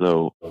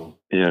 So,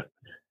 yeah.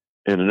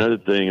 And another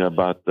thing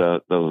about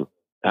the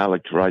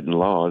ALEC writing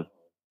laws,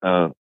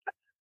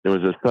 there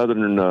was a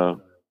Southern, I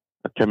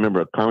can't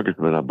remember, a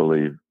congressman, I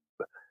believe,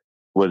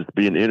 was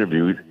being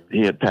interviewed.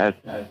 He had passed,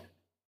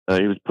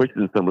 he was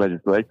pushing some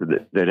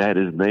legislation that had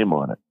his name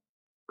on it.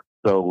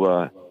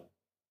 So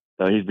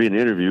he's being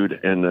interviewed,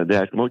 and they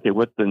asked him, okay,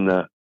 what's in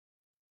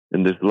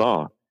this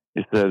law?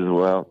 He says,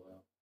 well,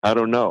 I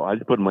don't know. I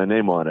just put my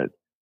name on it.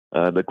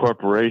 The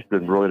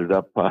corporation wrote it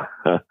up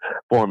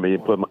for me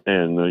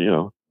and you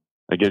know,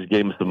 I guess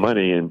gave him some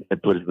money and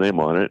put his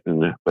name on it.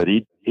 But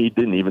he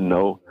didn't even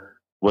know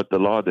what the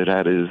law that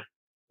had his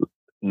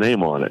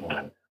name on it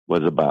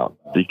was about.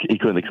 He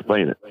couldn't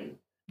explain it.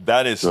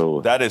 That is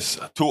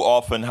too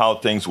often how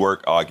things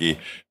work, Augie.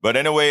 But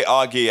anyway,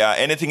 Augie,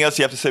 anything else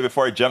you have to say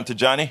before I jump to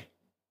Johnny?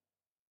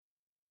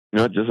 You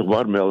know, just a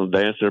watermelon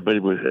dance. Everybody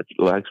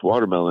likes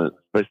watermelon,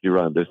 especially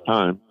around this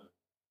time.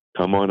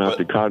 Come on out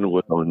to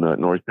Cottonwood on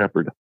North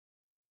Shepherd.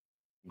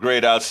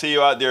 Great. I'll see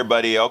you out there,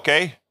 buddy.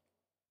 Okay?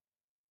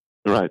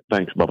 All right.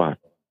 Thanks. Bye-bye.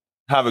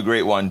 Have a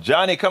great one.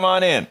 Johnny, come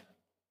on in.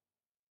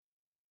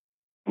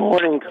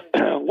 Morning.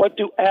 What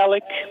do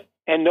ALEC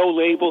and no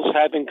labels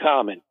have in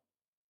common?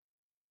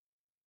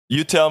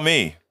 You tell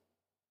me.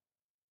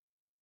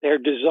 They're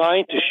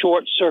designed to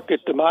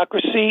short-circuit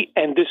democracy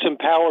and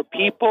disempower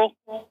people,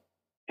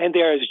 and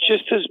they're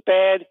just as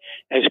bad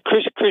as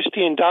Chris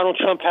Christie and Donald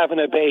Trump having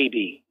a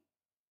baby.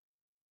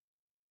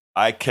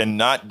 I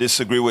cannot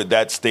disagree with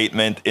that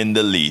statement in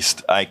the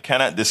least. I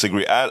cannot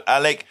disagree.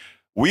 ALEC,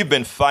 we've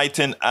been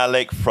fighting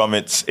ALEC from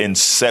its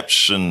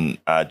inception,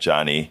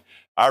 Johnny.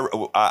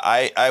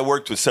 I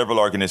worked with several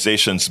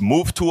organizations.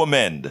 Move to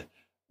Amend,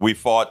 we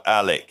fought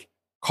ALEC.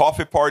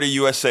 Coffee Party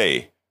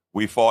USA,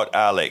 we fought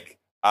ALEC.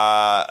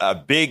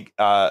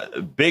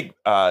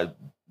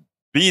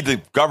 Be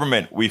the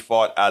Government, we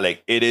fought ALEC.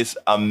 It is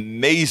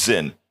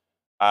amazing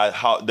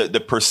how the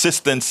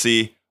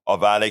persistency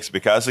of ALEC,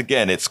 because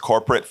again, it's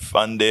corporate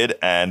funded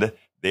and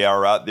they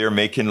are out there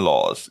making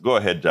laws. Go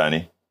ahead,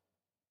 Johnny.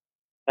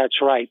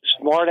 That's right.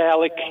 Smart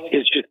ALEC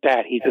is just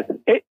that.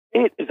 It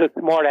is a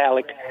smart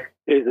ALEC.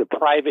 It is a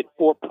private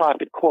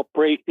for-profit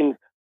corporation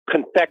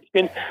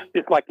confection.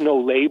 It's like no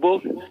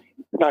labels.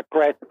 It's not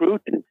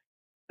grassroots. It's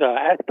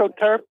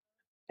AstroTurf.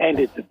 And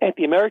it's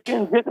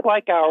anti-American, just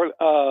like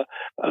our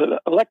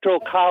electoral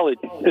college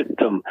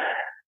system.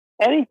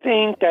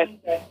 Anything that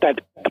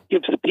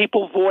gives the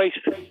people voice,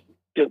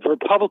 the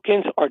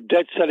Republicans are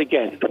dead set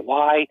against.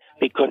 Why?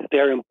 Because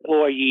they're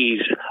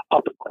employees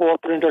of the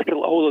corporate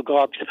industrial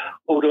oligarchs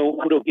who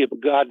don't give a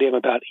goddamn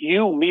about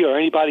you, me, or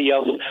anybody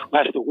else who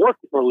has to work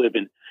for a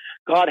living.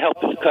 God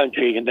help this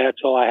country, and that's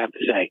all I have to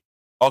say.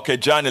 Okay,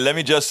 Johnny, let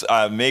me just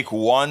make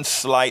one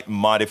slight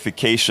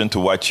modification to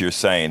what you're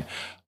saying.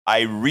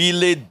 I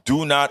really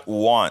do not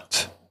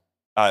want,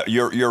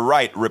 you're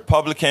right,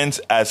 Republicans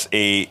as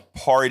a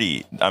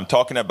party, I'm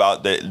talking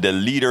about the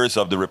leaders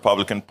of the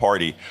Republican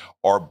Party,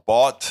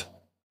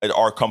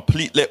 are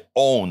completely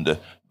owned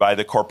by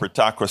the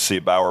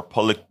corporatocracy, by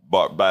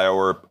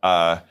our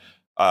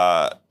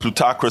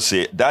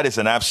plutocracy. That is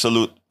an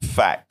absolute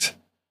fact.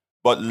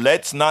 But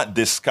let's not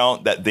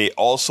discount that they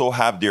also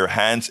have their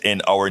hands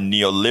in our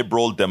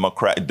neoliberal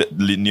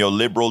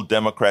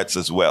Democrats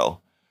as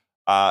well.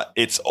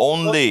 It's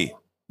only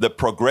the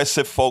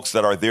progressive folks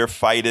that are there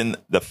fighting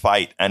the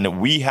fight. And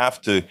we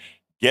have to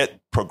get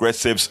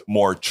progressives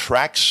more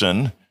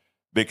traction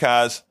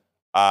because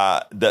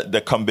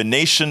the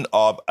combination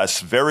of a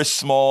very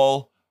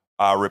small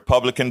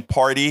Republican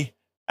Party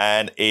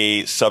and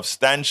a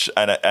substantial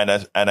and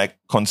a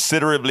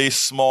considerably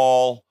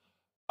small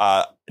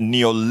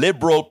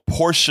neoliberal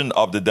portion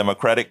of the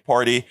Democratic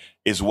Party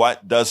is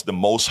what does the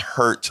most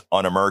hurt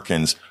on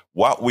Americans.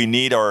 What we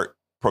need are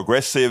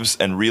progressives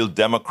and real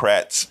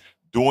Democrats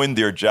doing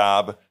their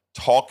job,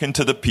 talking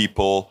to the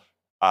people,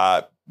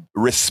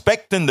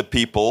 respecting the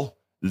people,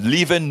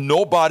 leaving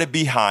nobody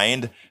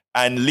behind,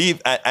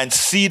 and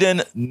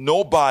ceding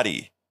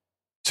nobody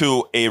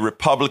to a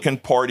Republican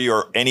Party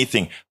or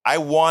anything. I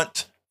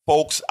want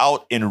folks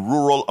out in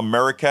rural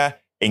America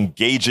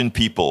engaging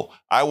people.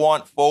 I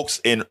want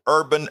folks in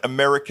urban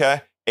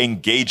America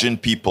engaging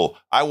people.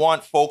 I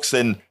want folks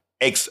in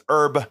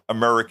Ex-Herb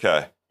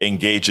America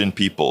engaging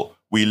people.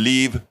 We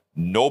leave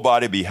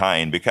nobody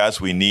behind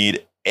because we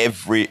need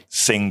every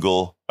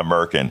single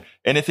American.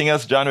 Anything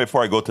else, John,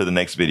 before I go to the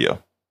next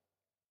video?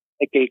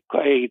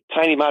 A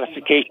tiny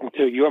modification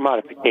to your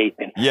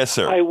modification. Yes,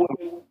 sir. I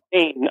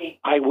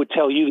would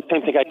tell you the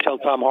same thing I tell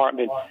Tom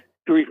Hartman,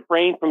 to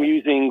refrain from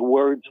using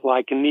words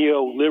like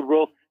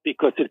neoliberal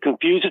because it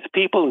confuses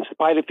people in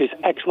spite of his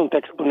excellent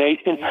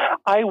explanation.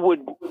 I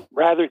would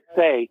rather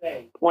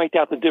point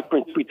out the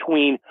difference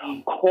between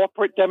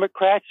corporate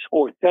Democrats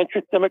or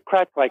centrist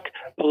Democrats like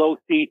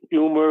Pelosi,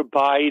 Schumer,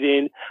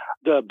 Biden,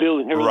 the Bill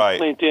and Hillary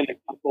Clinton, and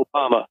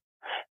Obama.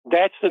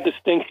 That's the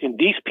distinction.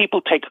 These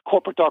people take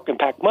corporate dark and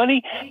pack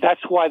money.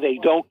 That's why they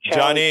don't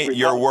challenge. Johnny,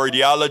 your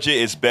wordiology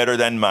is better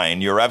than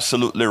mine. You're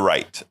absolutely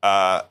right.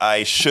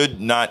 I should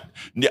not.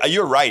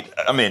 You're right.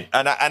 I mean,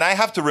 and I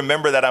have to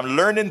remember that I'm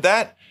learning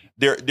that.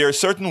 There are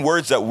certain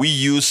words that we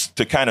use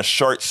to kind of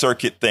short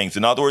circuit things.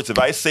 In other words, if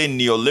I say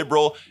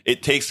neoliberal,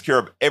 it takes care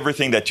of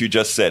everything that you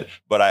just said.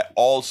 But I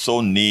also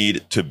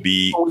need to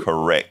be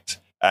correct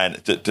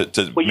and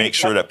to make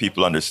sure that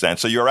people understand.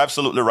 So you're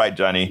absolutely right,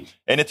 Johnny.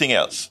 Anything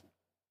else?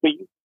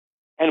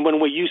 And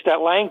when we use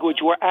that language,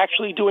 we're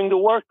actually doing the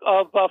work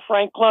of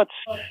Frank Luntz,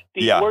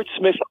 the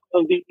wordsmith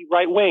of the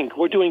right wing.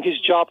 We're doing his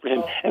job for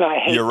him, and I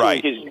hate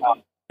doing his job.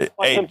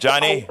 Hey,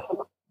 Johnny,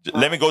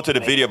 let me go to the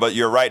video, but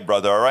you're right,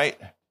 brother, all right?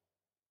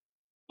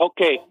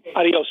 Okay.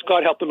 Adios.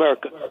 God help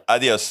America.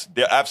 Adios.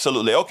 Yeah,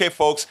 absolutely. Okay,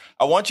 folks,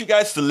 I want you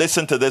guys to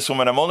listen to this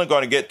one. I'm only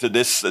going to get to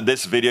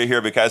this video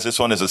here because this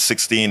one is a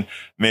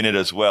 16-minute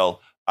as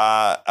well.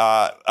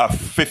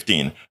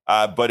 15.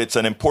 But it's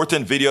an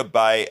important video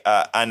by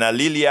Ana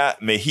Lilia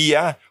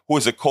Mejia, who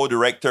is a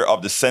co-director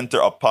of the Center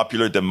of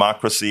Popular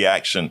Democracy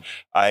Action.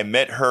 I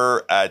met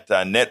her at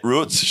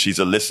Netroots. She's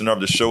a listener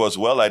of the show as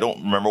well. I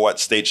don't remember what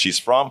state she's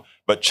from,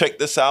 but check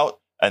this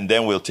out, and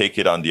then we'll take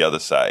it on the other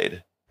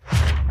side.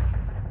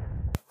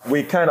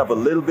 We kind of a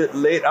little bit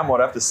late. I'm going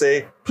to have to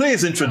say,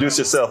 please introduce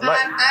yourself.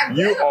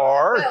 You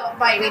are? Well,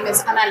 my name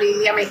is Ana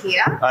Lilia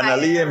Mejia. Ana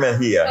Lilia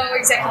Mejia.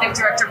 Co-executive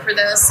director for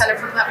the Center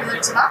for Popular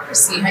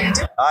Democracy. How you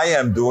doing? I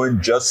am doing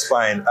just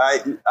fine.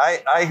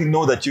 I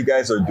know that you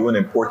guys are doing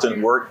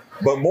important work,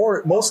 but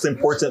most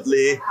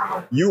importantly,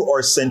 you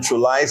are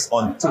centralized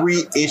on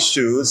 3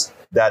 issues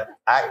that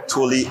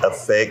actually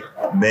affect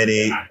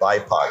many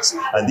BIPOCs.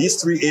 And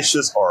these 3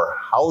 issues are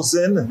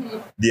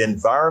housing, the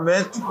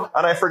environment,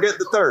 and I forget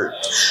the third.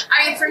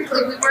 I mean,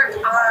 frankly, we work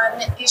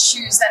on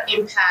issues that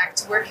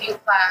impact working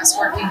class,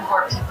 working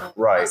poor people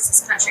across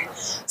this country.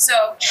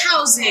 So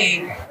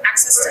housing,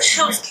 access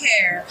to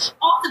healthcare,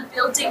 all the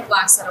building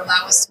blocks that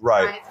allow us to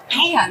thrive.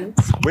 And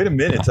wait a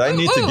minute, I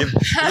need to give,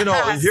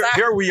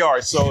 here we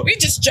are. So we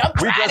just jumped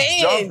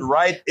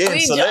right in.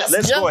 So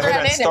let's go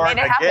ahead and start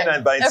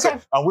again.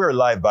 And we're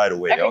live, by the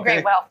way. Okay,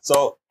 great. Well,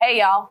 so hey,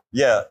 y'all.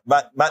 Yeah,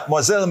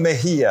 Mademoiselle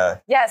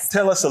Mejia. Yes.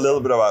 Tell us a little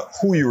bit about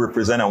who you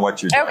represent and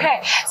what you're doing.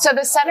 Okay, so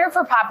the Center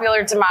for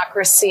Popular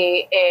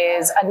Democracy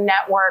is a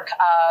network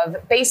of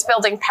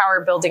base-building,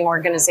 power-building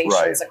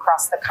organizations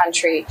across the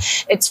country.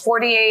 It's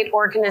 48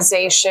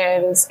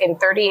 organizations in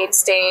 38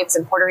 states,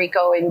 in Puerto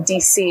Rico, in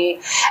D.C.,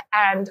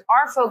 and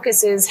our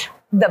focus is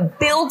the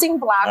building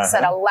blocks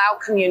that allow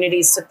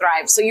communities to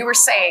thrive. So you were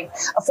saying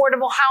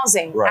affordable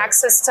housing,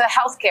 access to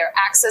healthcare,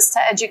 access to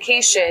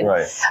education,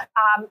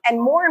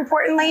 and more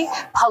importantly,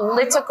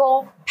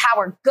 political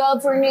power,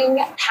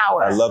 governing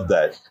power. I love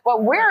that.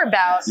 What we're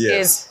about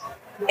is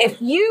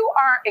if you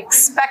are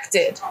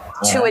expected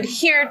to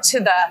adhere to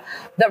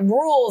the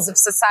rules of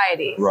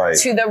society,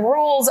 to the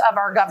rules of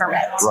our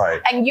government,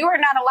 and you are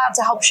not allowed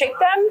to help shape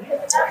them,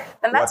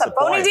 then that's a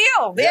phony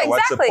deal. Yeah, exactly.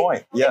 What's the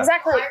point? Yeah.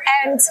 Exactly.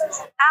 And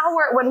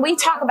when we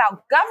talk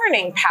about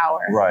governing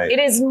power, it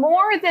is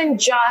more than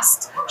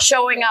just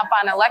showing up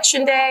on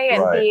election day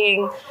and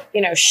being,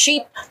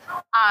 sheep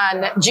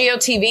on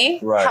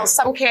GOTV, how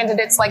some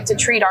candidates like to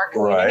treat our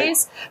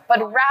communities, but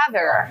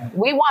rather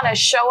we want to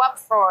show up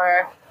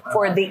for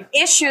the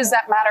issues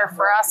that matter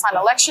for us on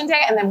election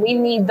day, and then we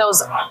need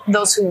those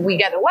who we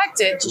get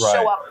elected to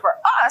show up for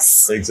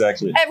us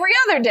every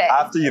other day.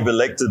 After you've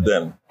elected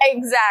them.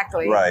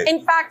 Exactly.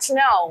 In fact,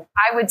 no,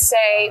 I would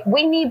say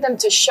we need them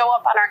to show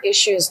up on our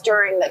issues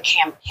during the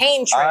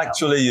campaign trail.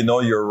 Actually,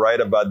 you're right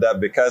about that,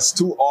 because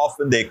too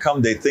often they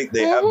come, they think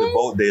they have the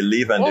vote, they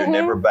leave, and they're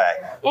never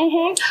back.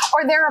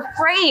 Or they're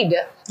afraid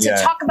to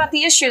talk about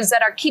the issues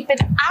that are keeping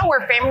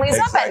our families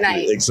up at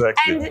night.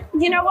 And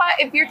you know what?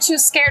 If you're too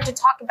scared to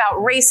talk about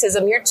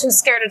racism, you're too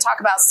scared to talk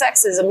about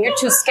sexism, you're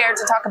too scared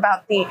to talk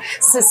about the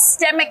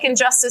systemic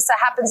injustice that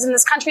happens in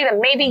this country,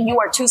 then maybe you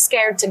are too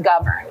scared to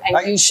govern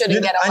and you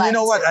shouldn't get elected. And you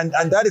know what?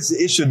 And that is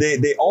the issue.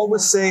 They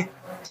always say,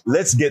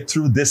 let's get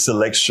through this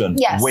election.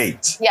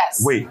 Wait.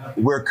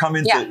 We're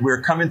coming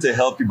to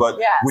help you, but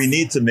we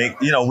need to make,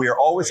 we're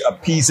always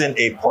appeasing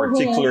a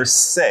particular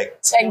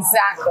sect.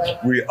 Exactly.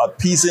 We're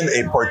appeasing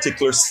a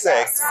particular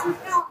sect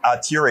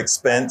at your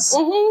expense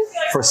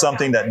for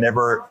something that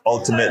never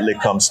ultimately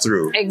comes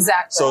through.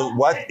 Exactly. So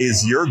what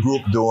is your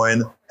group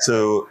doing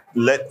to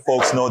let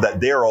folks know that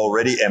they're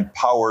already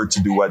empowered to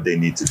do what they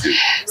need to do?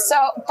 So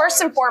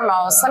first and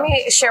foremost, let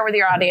me share with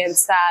your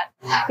audience that,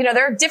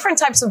 there are different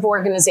types of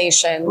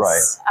organizations.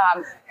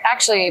 Right.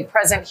 Actually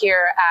present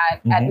here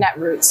at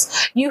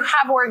Netroots. You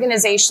have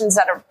organizations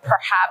that are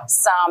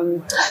perhaps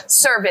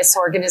service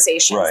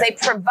organizations. Right. They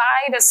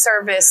provide a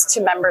service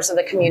to members of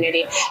the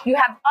community. You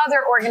have other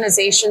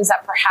organizations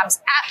that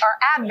perhaps are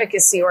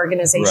advocacy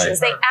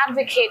organizations. Right. They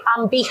advocate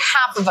on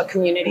behalf of a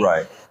community.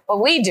 Right.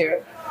 What we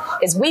do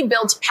is we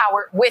build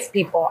power with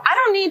people.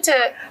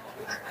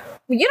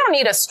 You don't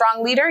need a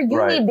strong leader. You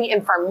Right. need the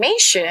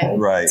information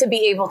Right. to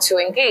be able to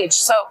engage.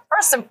 So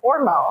first and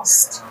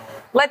foremost,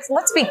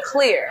 let's be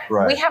clear.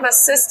 Right. We have a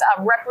system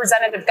of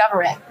representative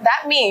government.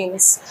 That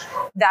means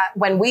that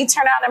when we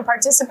turn out and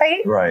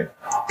participate, Right.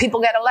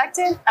 people get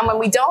elected, and when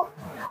we don't,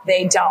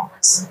 they don't.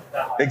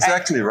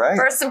 Exactly, right.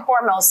 First and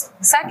foremost.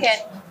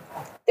 Second,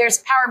 there's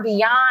power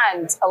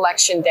beyond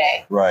election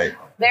day. Right.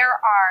 There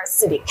are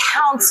city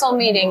council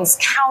meetings,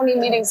 county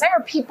meetings. There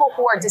are people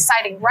who are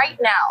deciding right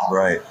now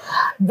Right.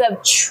 the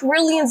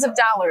trillions of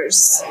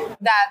dollars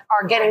that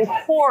are getting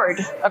poured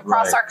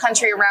across Right. our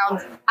country around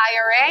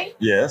IRA,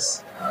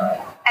 Yes.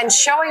 and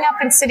showing up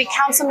in city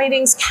council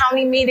meetings,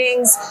 county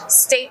meetings,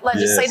 state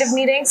legislative Yes.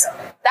 meetings.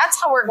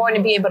 That's how we're going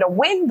to be able to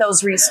win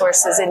those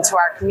resources into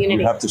our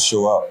community. You have to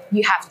show up.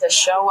 You have to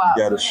show up.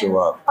 You got to show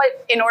up.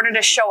 But in order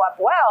to show up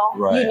well,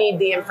 Right. you need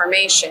the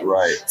information.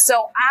 Right.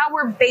 So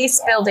our base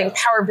building,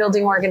 power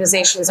building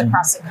organizations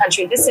across the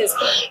country. This is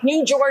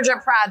New Georgia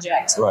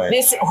Project. Right.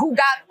 This who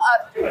got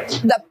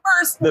the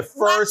first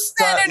black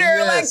senator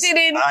yes, elected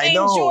in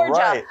know, Georgia.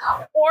 right.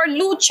 Or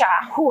Lucha,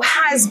 who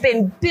has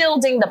been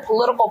building the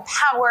political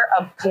power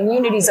of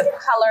communities of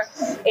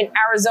color in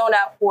Arizona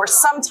for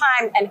some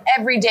time and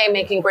every day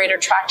making greater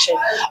traction.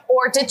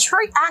 Or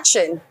Detroit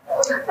Action,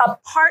 a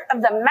part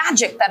of the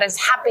magic that has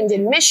happened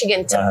in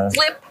Michigan to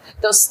flip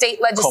those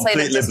state legislative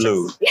Completely districts.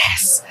 blue.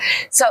 Yes.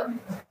 So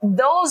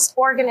those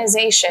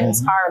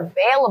organizations are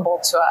available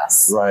to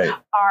us, Right.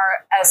 are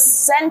a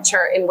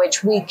center in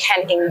which we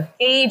can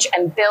engage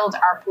and build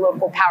our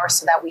political power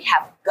so that we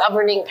have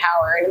governing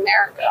power in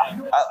America.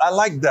 I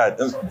like that.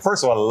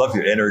 First of all, I love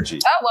your energy.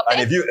 Oh, well,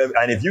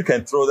 and if you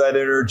can throw that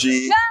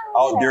energy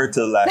out there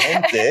to la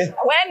gente,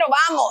 Bueno,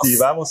 vamos. y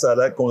vamos a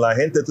hablar con la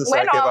gente, tú sabes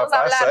Bueno, que va a vamos a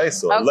pasar hablar.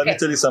 eso. Let me Okay.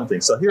 tell you something.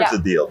 So here's Yeah.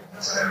 the deal.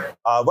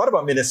 What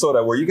about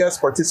Minnesota? Were you guys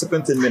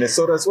participants in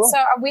Minnesota as well? So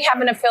we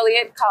have an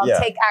affiliate called Yeah.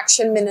 Take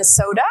Action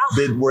Minnesota.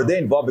 Were they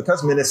involved?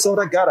 Because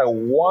Minnesota got a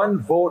one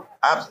vote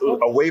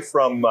away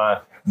from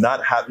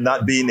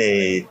not being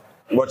a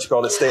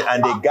state,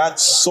 and they got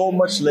so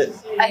much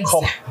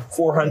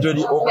 400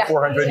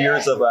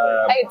 years of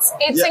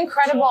It's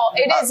incredible.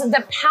 It is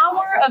the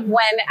power of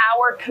when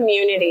our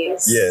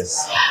communities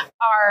yes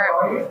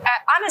are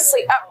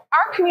honestly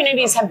our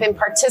communities have been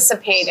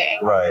participating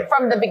Right.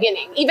 from the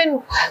beginning,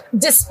 even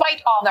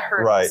despite all the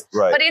hurdles.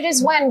 Right. But it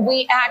is when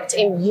we act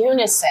in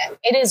unison.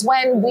 It is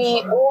when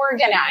we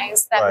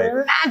organize that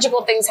Right.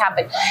 magical things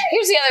happen.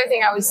 Here's the other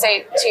thing I would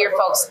say to your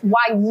folks: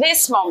 why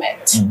this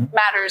moment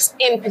matters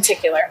in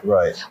particular.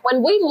 Right.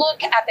 When we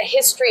look at the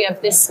history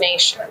of this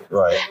nation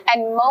Right.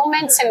 and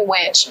moments in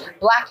which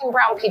Black and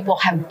brown people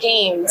have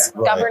gained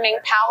governing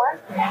power,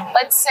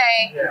 let's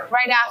say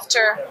right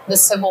after the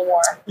Civil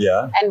War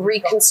Yeah. and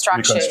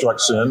Reconstruction,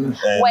 And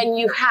when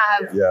you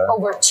have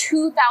over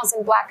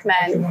 2,000 Black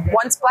men,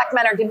 once Black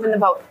men are given the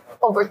vote,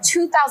 over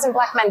 2,000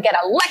 Black men get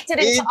elected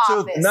into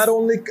office. Not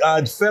only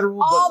federal,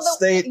 but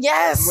state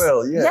yes, as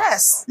well.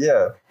 Yes.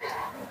 Yeah.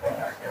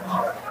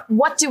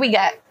 What do we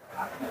get?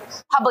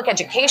 Public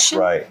education.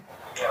 Right.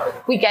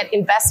 We get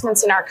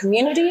investments in our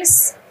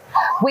communities.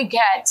 We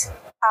get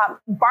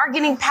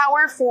bargaining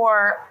power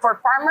for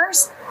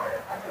farmers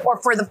or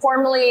for the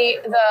formerly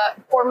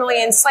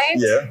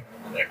enslaved. Yeah.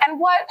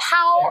 And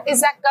how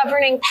is that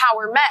governing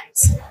power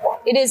met?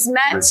 It is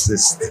met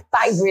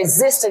by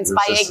resistance,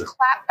 by a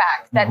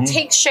clapback that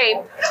takes shape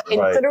in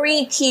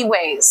three key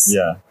ways.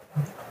 Yeah.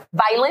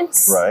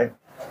 Violence. Right.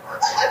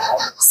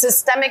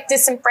 Systemic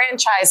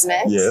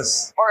disenfranchisement.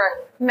 Yes.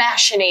 Or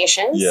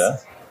machinations. Yeah.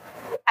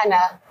 And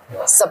a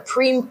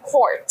Supreme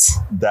Court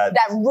that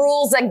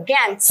rules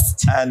against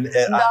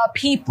the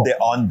people. The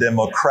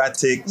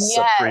undemocratic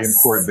Supreme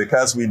Court,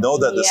 because we know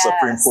that the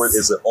Supreme Court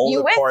is the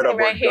only part of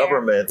our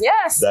government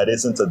that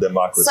isn't a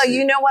democracy. So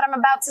you know what I'm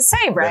about to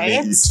say, right?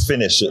 Let me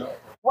finish it.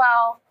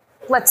 Well,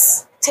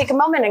 let's take a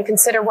moment and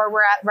consider where we're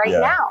at right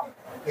now.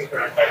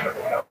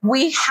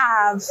 We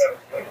have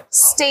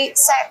state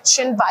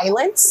sanction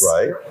violence.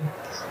 Right.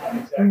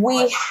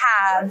 We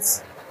have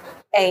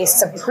a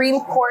Supreme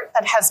Court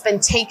that has been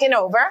taken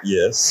over.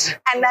 Yes.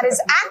 And that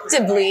is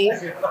actively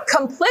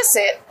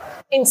complicit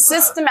in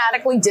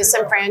systematically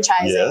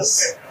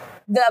disenfranchising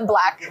the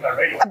black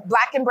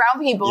and brown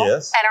people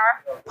and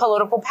our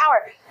political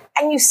power.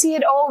 And you see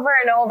it over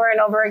and over and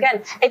over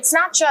again. It's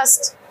not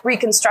just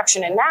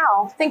Reconstruction and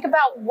now. Think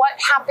about what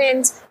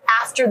happened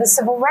after the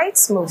Civil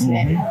Rights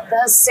Movement.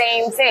 The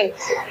same thing.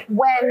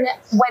 When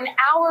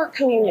our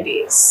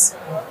communities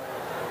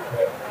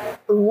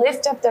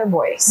lift up their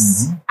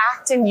voice,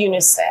 act in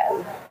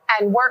unison,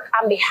 and work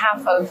on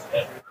behalf of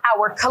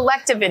our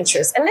collective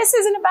interests. And this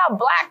isn't about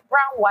black,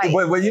 brown, white.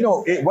 Well, you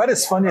know, what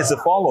is funny is the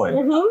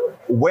following.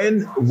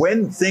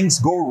 When things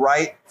go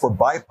right for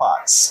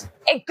BIPOCs,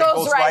 it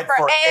goes right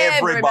for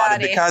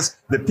everybody. Because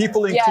the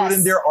people included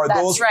in there are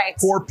those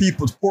poor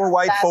people, poor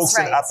white folks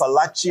in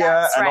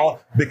Appalachia and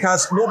all,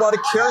 because nobody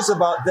cares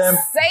about them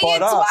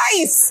but us.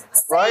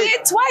 Say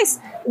it twice.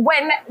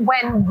 When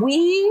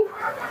we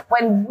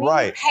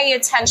pay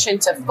attention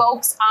to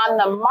folks on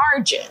the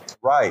margin,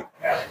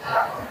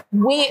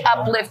 we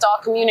uplift all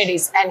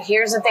communities. And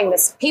here's the thing,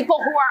 the people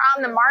who are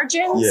on the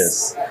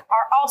margins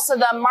are also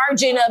the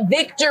margin of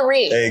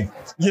victory.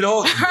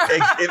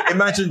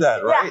 Imagine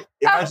that, right?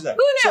 Imagine that.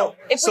 Who knew?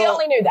 If we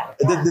only knew that.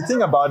 The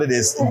thing about it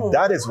is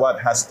that is what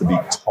has to be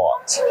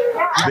taught.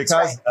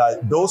 Because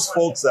those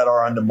folks that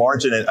are on the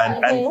margin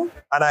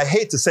and I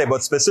hate to say,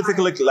 but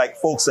specifically like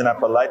folks in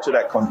Appalachia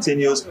that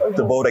continues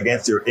to vote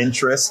against your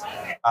interests.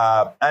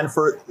 And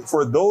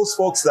for those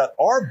folks that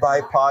are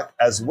BIPOC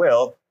as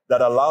well,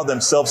 that allow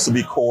themselves to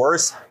be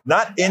coerced,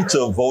 not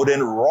into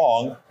voting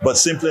wrong, but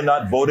simply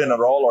not voting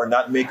at all or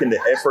not making the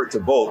effort to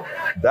vote.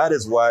 That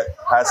is what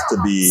has to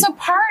be. So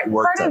part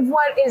of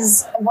what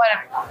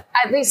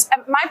at least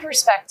my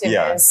perspective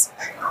is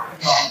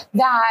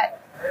that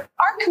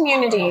our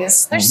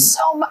communities, there's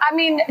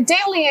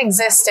daily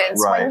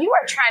existence, when you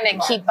are trying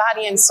to keep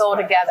body and soul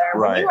together,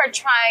 when you are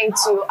trying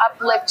to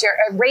uplift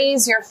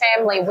raise your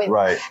family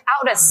without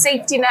a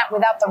safety net,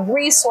 without the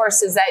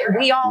resources that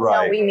we all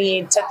know we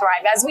need to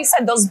thrive, as we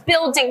said, those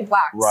building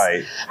blocks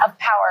of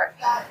power,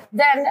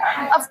 then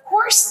of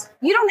course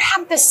you don't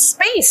have the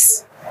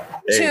space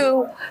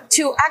to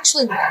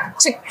actually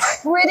to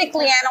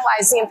critically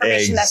analyze the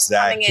information that's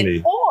coming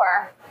in,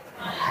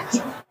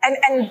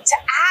 and to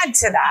add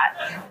to that,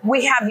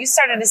 you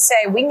started to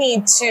say we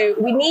need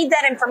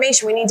that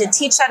information. We need to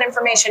teach that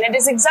information. It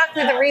is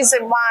exactly the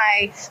reason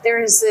why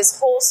there is this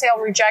wholesale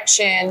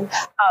rejection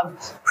of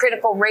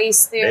critical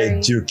race theory,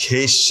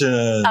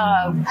 education,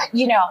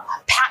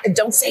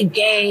 don't say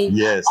gay.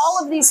 Yes.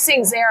 All of these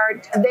things.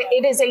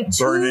 It is a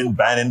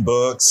banning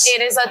books.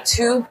 It is a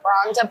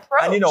two-pronged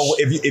approach. And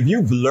if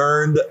you've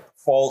learned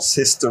false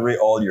history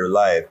all your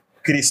life,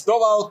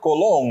 Cristobal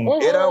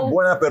Colón era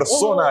buena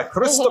persona.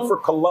 Christopher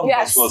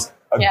Columbus was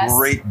a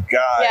great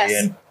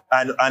guy.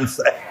 And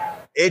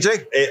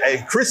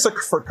AJ,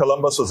 Christopher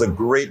Columbus was a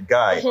great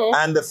guy.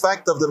 And the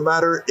fact of the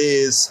matter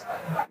is,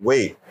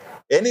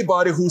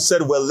 anybody who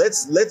said, well,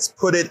 let's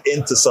put it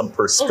into some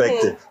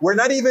perspective. We're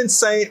not even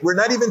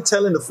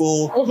telling the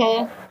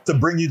fool to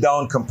bring you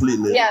down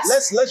completely.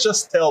 Let's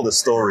just tell the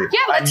story.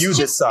 And you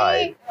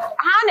decide.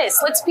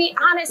 Honest. Let's be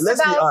honest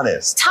about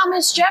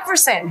Thomas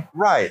Jefferson.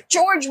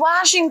 George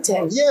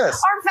Washington.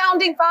 Our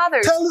founding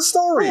fathers. Tell the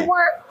story.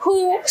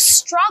 Who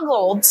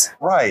struggled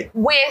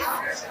with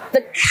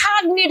the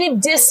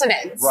cognitive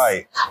dissonance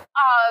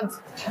of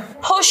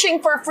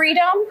pushing for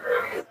freedom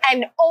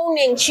and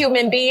owning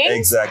human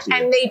beings.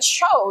 And they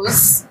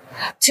chose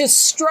to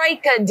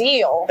strike a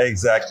deal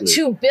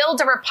to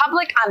build a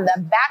republic on the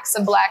backs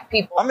of black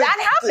people. That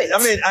happens.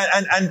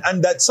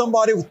 And that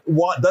somebody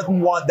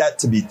doesn't want that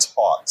to be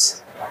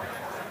taught.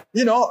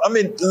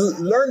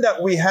 Learn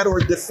that we had our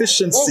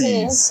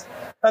deficiencies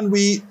and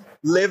we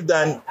lived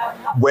and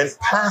went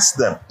past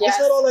them. It's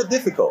not all that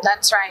difficult.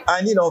 That's right.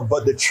 And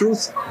but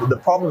the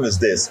problem is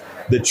this: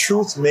 the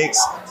truth makes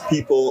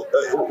people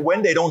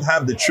when they don't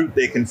have the truth,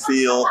 they can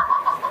feel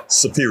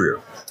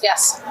superior.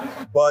 Yes.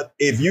 But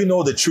if you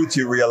know the truth,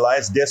 you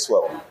realize, guess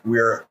what?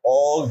 We're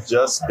all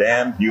just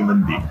damn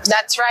human beings.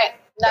 That's right.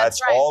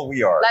 That's right. all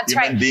we are. That's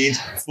human beings,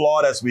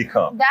 flawed as we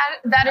come.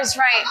 That is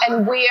right.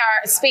 And we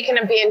are, speaking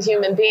of being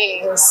human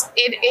beings,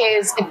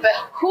 it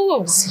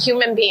behooves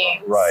human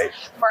beings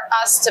for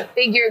us to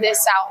figure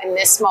this out in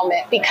this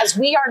moment, because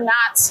we are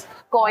not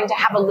going to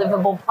have a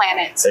livable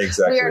planet.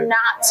 We are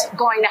not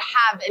going to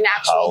have an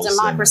actual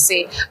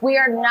democracy. We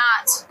are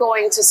not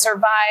going to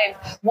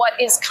survive what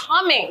is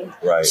coming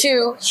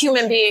to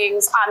human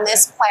beings on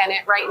this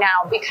planet right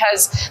now,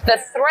 because the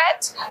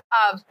threat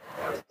of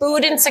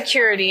food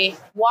insecurity,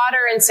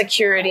 water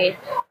insecurity,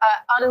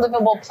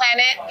 unlivable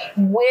planet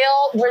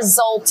will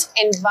result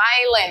in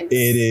violence.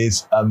 It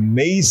is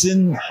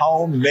amazing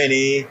how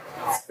many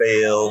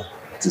fail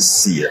to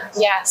see it.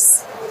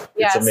 Yes.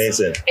 It's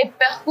amazing. It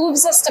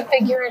behooves us to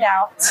figure it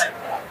out.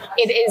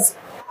 It is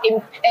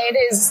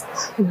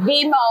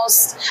the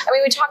most,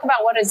 we talk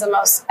about what is the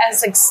most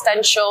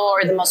existential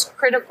or the most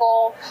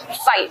critical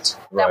fight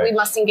that we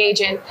must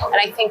engage in. And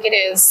I think it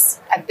is,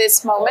 at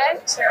this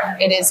moment,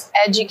 it is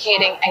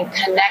educating and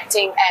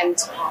connecting and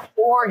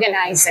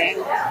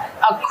organizing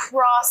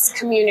across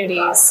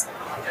communities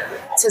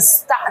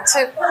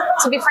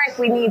to be frank,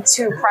 we need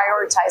to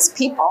prioritize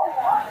people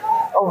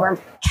over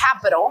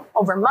capital,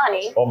 over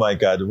money. Oh my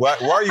God! Why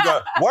are you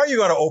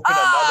going to open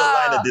another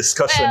line of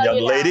discussion,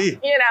 young lady?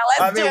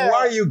 Let's do it. Why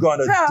are you going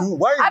to do?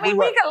 Why are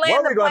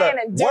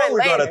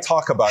we going to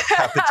talk about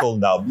capital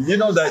now? You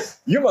know that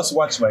you must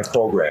watch my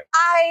program.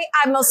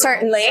 I most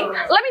certainly.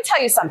 Let me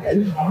tell you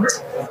something.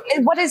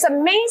 What is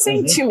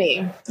amazing to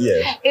me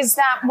is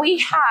that we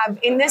have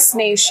in this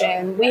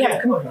nation, we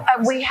have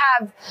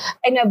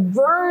an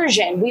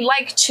aversion. We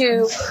like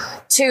to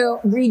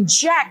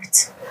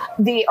reject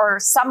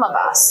some of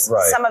us,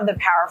 some of the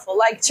powerful,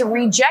 like to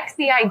reject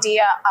the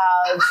idea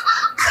of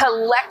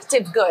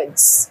collective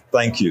goods.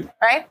 Thank you.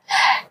 Right?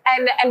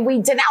 And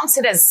we denounce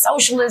it as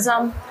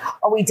socialism,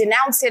 or we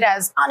denounce it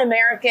as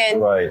un-American.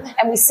 Right.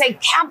 And we say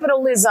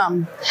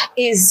capitalism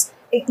is,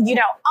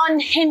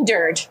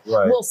 unhindered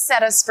will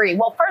set us free.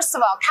 Well, first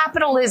of all,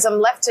 capitalism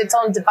left to its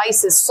own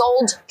devices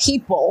sold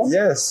people.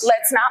 Yes.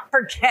 Let's not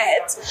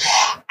forget.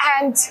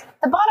 And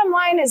the bottom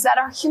line is that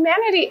our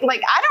humanity,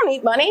 I don't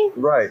eat money.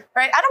 Right.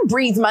 Right. I don't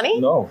breathe money.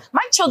 No.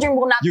 My children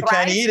will not You thrive.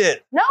 can't eat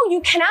it. No,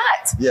 you cannot.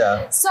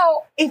 Yeah.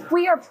 So if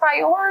we are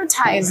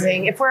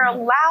prioritizing, if we're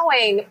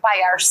allowing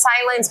by our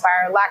silence, by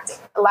our lack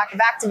of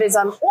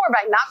activism, or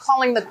by not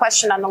calling the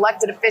question on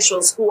elected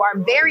officials who are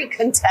very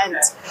content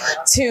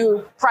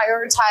to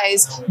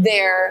prioritize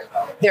their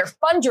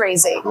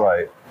fundraising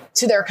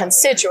to their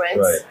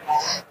constituents,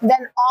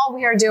 then all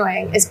we are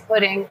doing is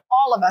putting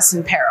all of us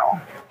in peril.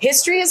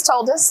 History has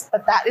told us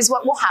that is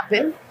what will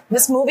happen.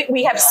 This movie,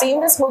 we have seen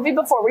this movie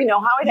before. We know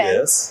how it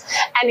ends.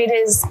 And it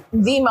is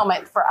the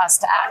moment for us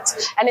to act.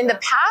 And in the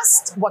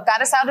past, what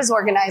got us out is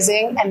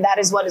organizing, and that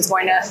is what is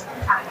going to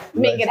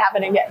make it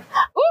happen again.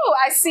 Ooh,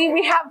 I see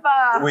we have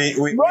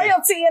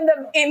royalty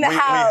in the house. We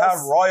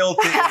have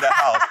royalty in the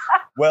house.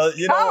 Well,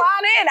 Come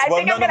on in. I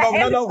think I'm going to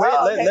hand it.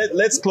 Wait,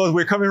 let's close.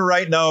 We're coming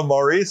right now,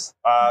 Maurice.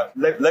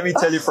 Let me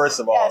tell you, first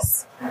of all,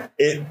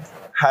 it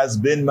has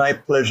been my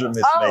pleasure,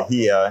 Ms.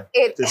 Mejia,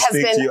 to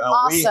speak to you. And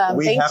awesome.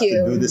 we have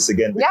to do this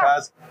again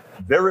because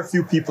very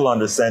few people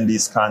understand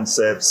these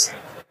concepts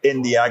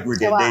in the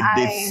aggregate.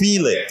 They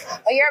feel it.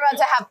 Well, you're about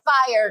to have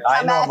fire come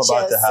I know I'm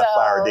about to have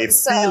fire. They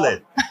feel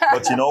it.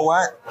 But you know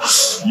what?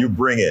 You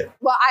bring it.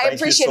 Well, I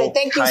appreciate it.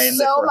 Thank you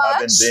so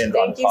much.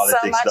 Thank you so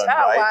much.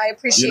 I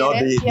appreciate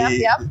it.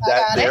 I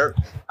got it.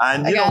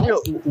 And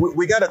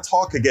we got to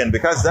talk again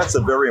because that's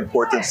a very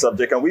important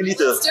subject and we need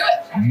to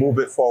move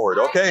it forward.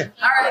 Okay?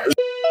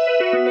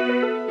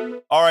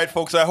 All right,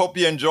 folks. I hope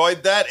you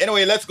enjoyed that.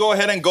 Anyway, let's go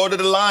ahead and go to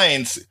the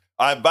lines.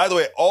 By the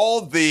way,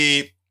 all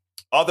the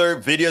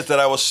other videos that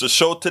I was to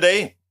show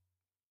today,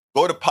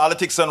 go to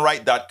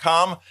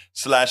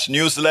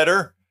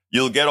politicsdoneright.com/newsletter.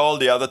 You'll get all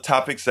the other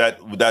topics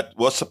that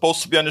was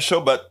supposed to be on the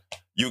show, but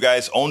you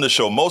guys own the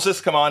show. Moses,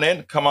 come on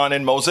in. Come on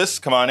in, Moses.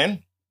 Come on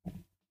in.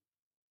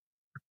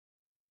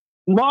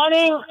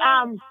 Morning,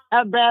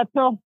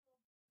 Alberto.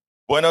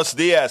 Buenos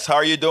dias. How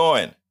are you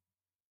doing?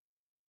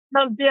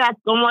 Buenos dias.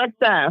 ¿Cómo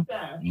estás?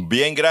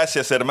 Bien,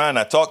 gracias,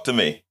 hermana. Talk to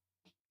me.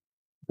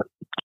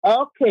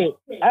 Okay.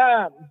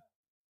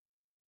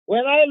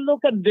 When I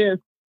look at this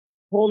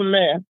whole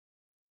mess,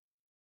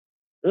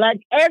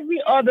 like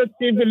every other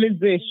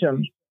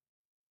civilization,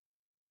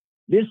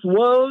 this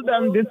world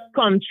and this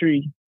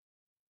country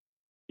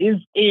is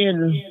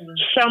in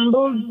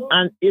shambles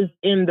and is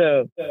in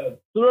the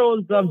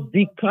throes of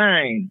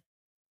decline.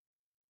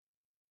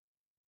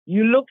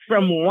 You look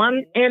from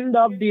one end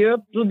of the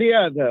earth to the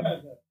other,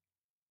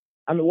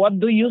 and what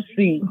do you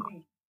see?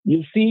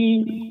 You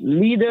see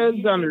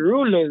leaders and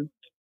rulers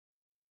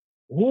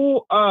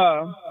who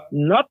are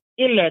not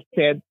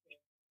elected,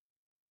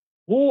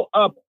 who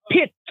are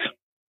picked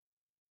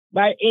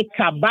by a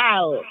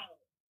cabal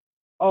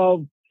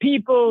of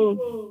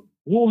people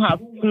who have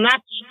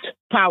snatched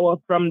power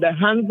from the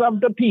hands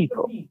of the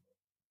people.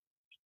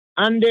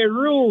 And they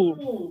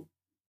rule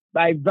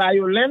by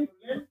violence,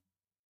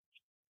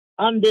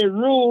 and they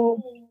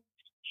rule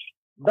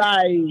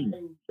by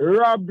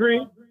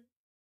robbery,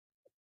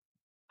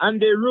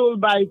 and they rule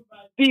by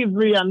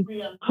thievery and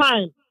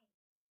crime.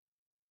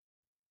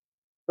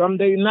 From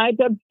the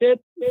United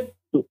States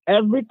to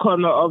every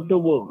corner of the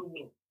world.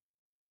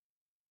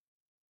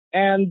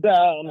 And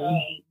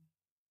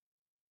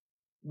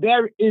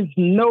there is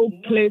no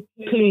place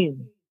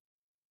clean.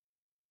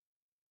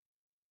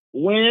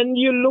 When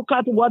you look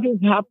at what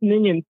is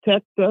happening in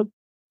Texas,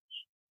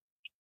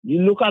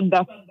 you look at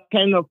that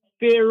kind of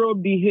Pharaoh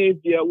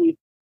behavior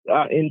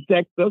in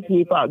Texas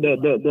with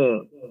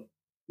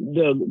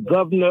the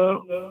governor,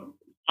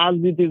 as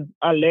it is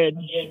alleged,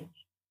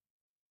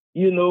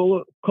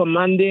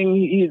 commanding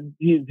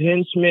his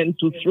henchmen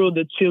to throw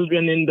the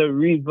children in the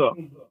river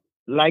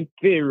like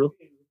Pharaoh.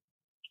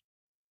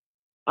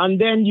 And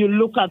then you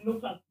look at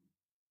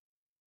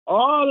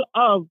all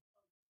of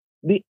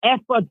the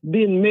efforts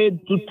being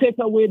made to take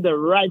away the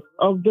rights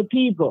of the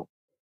people.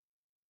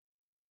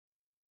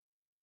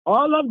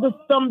 All of the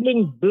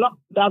stumbling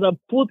blocks that are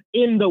put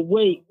in the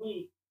way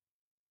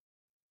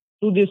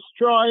to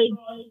destroy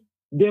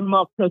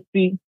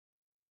democracy,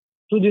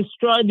 to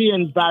destroy the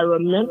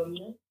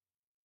environment,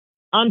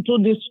 and to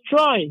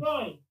destroy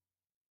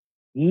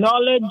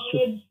knowledge,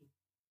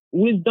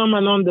 wisdom,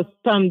 and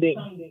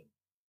understanding.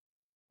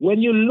 When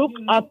you look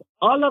at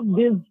all of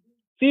these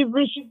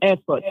feverish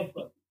efforts,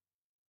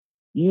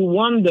 you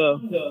wonder,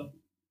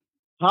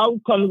 how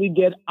can we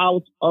get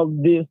out of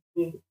this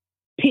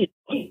pit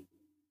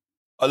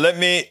Let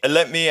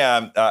me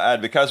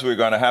add, because we're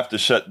going to have to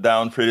shut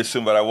down pretty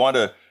soon, but I want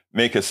to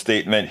make a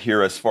statement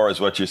here as far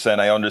as what you're saying.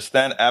 I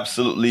understand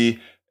absolutely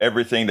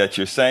everything that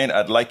you're saying.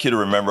 I'd like you to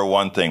remember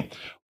one thing.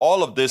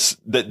 All of this,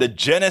 the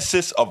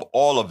genesis of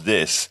all of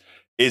this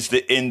is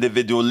the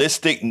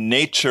individualistic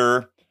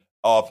nature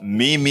of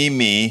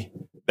me,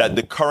 that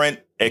the current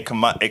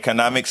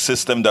economic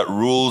system that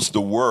rules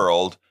the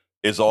world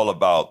is all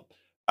about.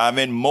 I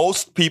mean,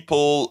 most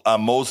people,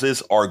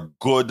 Moses, are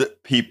good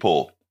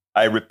people.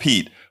 I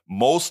repeat,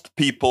 most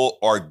people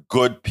are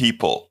good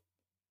people.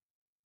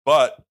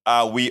 But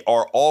we've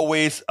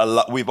always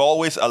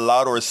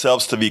allowed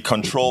ourselves to be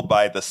controlled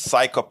by the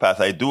psychopath.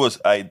 I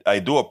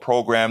do a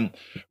program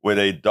with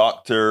a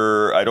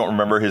doctor, I don't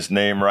remember his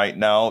name right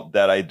now,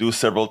 that I do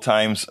several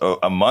times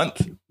a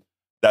month,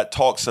 that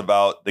talks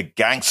about the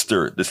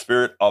gangster, the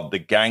spirit of the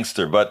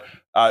gangster. But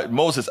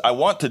Moses, I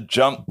want to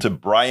jump to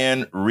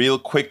Brian real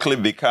quickly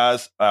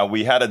because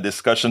we had a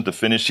discussion to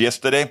finish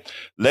yesterday.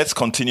 Let's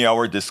continue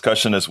our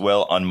discussion as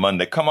well on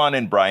Monday. Come on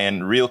in,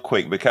 Brian, real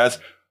quick, because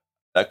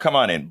come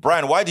on in.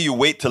 Brian, why do you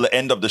wait till the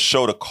end of the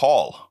show to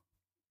call?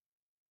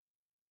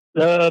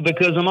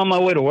 Because I'm on my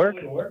way to work.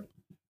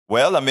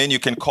 Well, I mean, you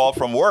can call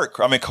from work.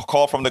 I mean,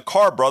 call from the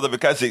car, brother,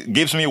 because it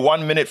gives me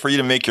 1 minute for you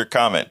to make your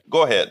comment.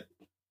 Go ahead.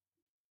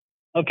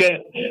 Okay.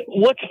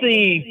 What's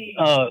the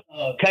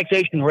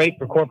taxation rate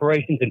for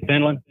corporations in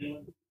Finland?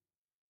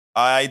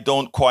 I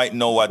don't quite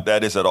know what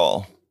that is at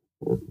all.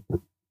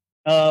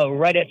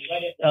 Right at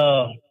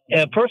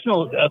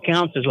personal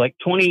accounts is like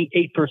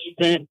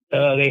 28%.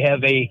 They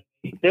have a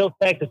sales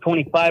tax of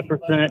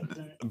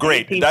 25%.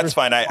 Great. 18%. That's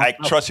fine. I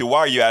trust you. Why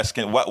are you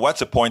asking? What's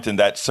the point in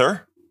that,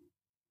 sir?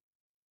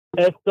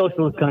 That's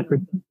socialist country.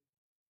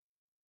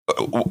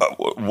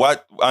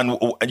 What?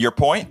 And your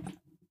point?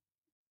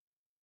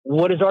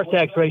 What is our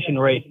taxation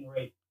rate?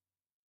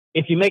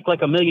 If you make like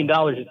 $1 million,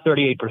 it's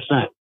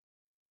 38%.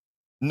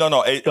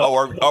 No.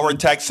 Our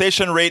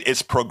taxation rate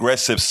is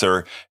progressive,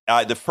 sir.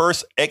 The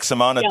first X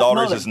amount of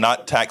dollars is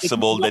not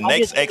taxable. The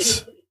next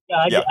X.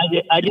 I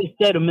just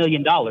said $1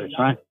 million,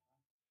 right?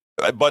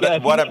 But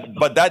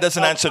that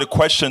doesn't answer the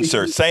question,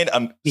 sir. Saying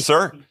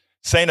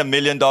 $1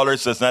 million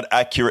does not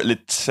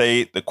accurately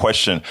say the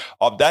question.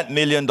 Of that $1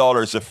 million,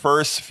 the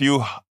first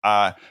few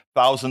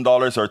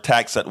 $1,000 are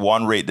taxed at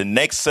one rate. The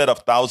next set of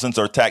thousands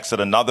are taxed at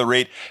another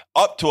rate.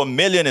 Up to $1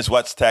 million is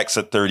what's taxed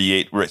at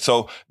 38 rate.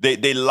 So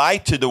they lie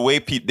to the way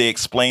they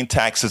explain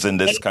taxes in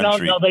this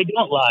country. No, they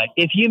don't lie.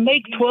 If you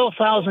make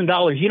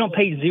 $12,000, you don't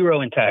pay zero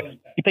in tax.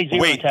 You pay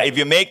zero in tax. If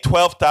you make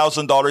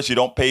 $12,000, you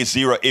don't pay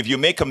zero. If you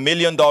make $1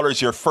 million,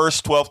 your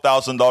first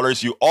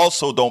 $12,000, you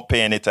also don't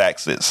pay any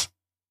taxes.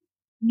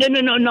 No.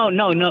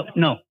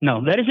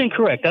 That is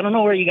incorrect. I don't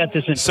know where you got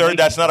this information. Sir,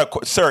 that's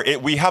not sir.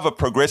 We have a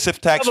progressive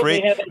tax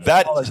rate.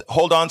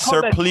 Hold on,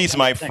 sir, please,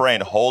 my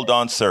friend. Hold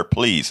on, sir,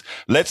 please.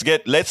 Let's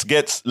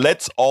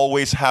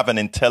always have an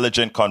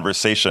intelligent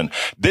conversation.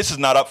 This is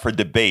not up for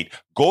debate.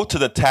 Go to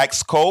the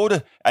tax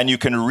code and you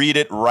can read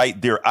it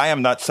right there. I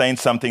am not saying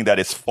something that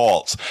is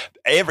false.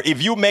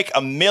 If you make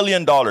 $1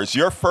 million,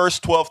 your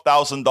first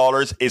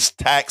 $12,000 is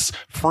tax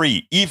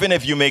free, even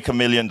if you make $1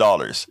 million.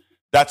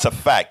 That's a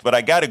fact. But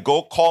I got to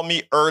go. Call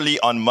me early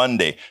on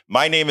Monday.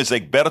 My name is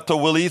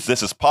Egberto Willies.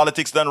 This is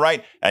Politics Done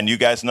Right. And you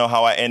guys know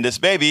how I end this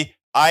baby.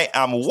 I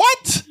am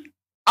what?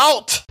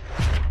 Out.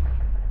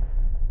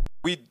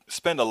 We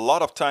spend a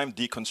lot of time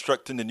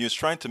deconstructing the news,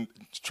 trying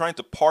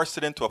to parse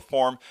it into a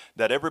form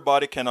that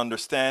everybody can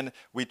understand.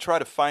 We try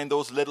to find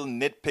those little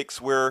nitpicks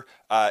where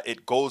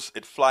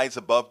it flies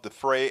above the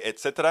fray,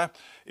 etc.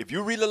 If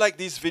you really like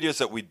these videos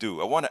that we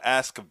do, I want to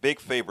ask a big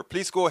favor.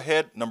 Please go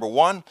ahead. Number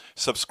 1,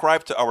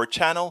 subscribe to our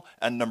channel.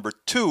 And number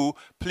 2,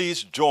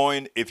 please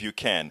join if you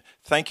can.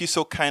 Thank you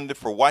so kindly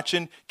for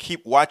watching.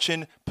 Keep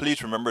watching.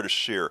 Please remember to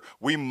share.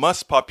 We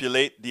must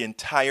populate the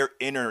entire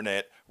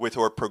internet with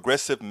our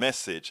progressive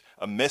message,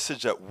 a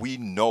message that we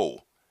know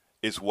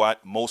is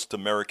what most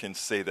Americans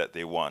say that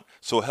they want.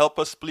 So help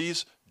us,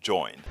 please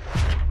join.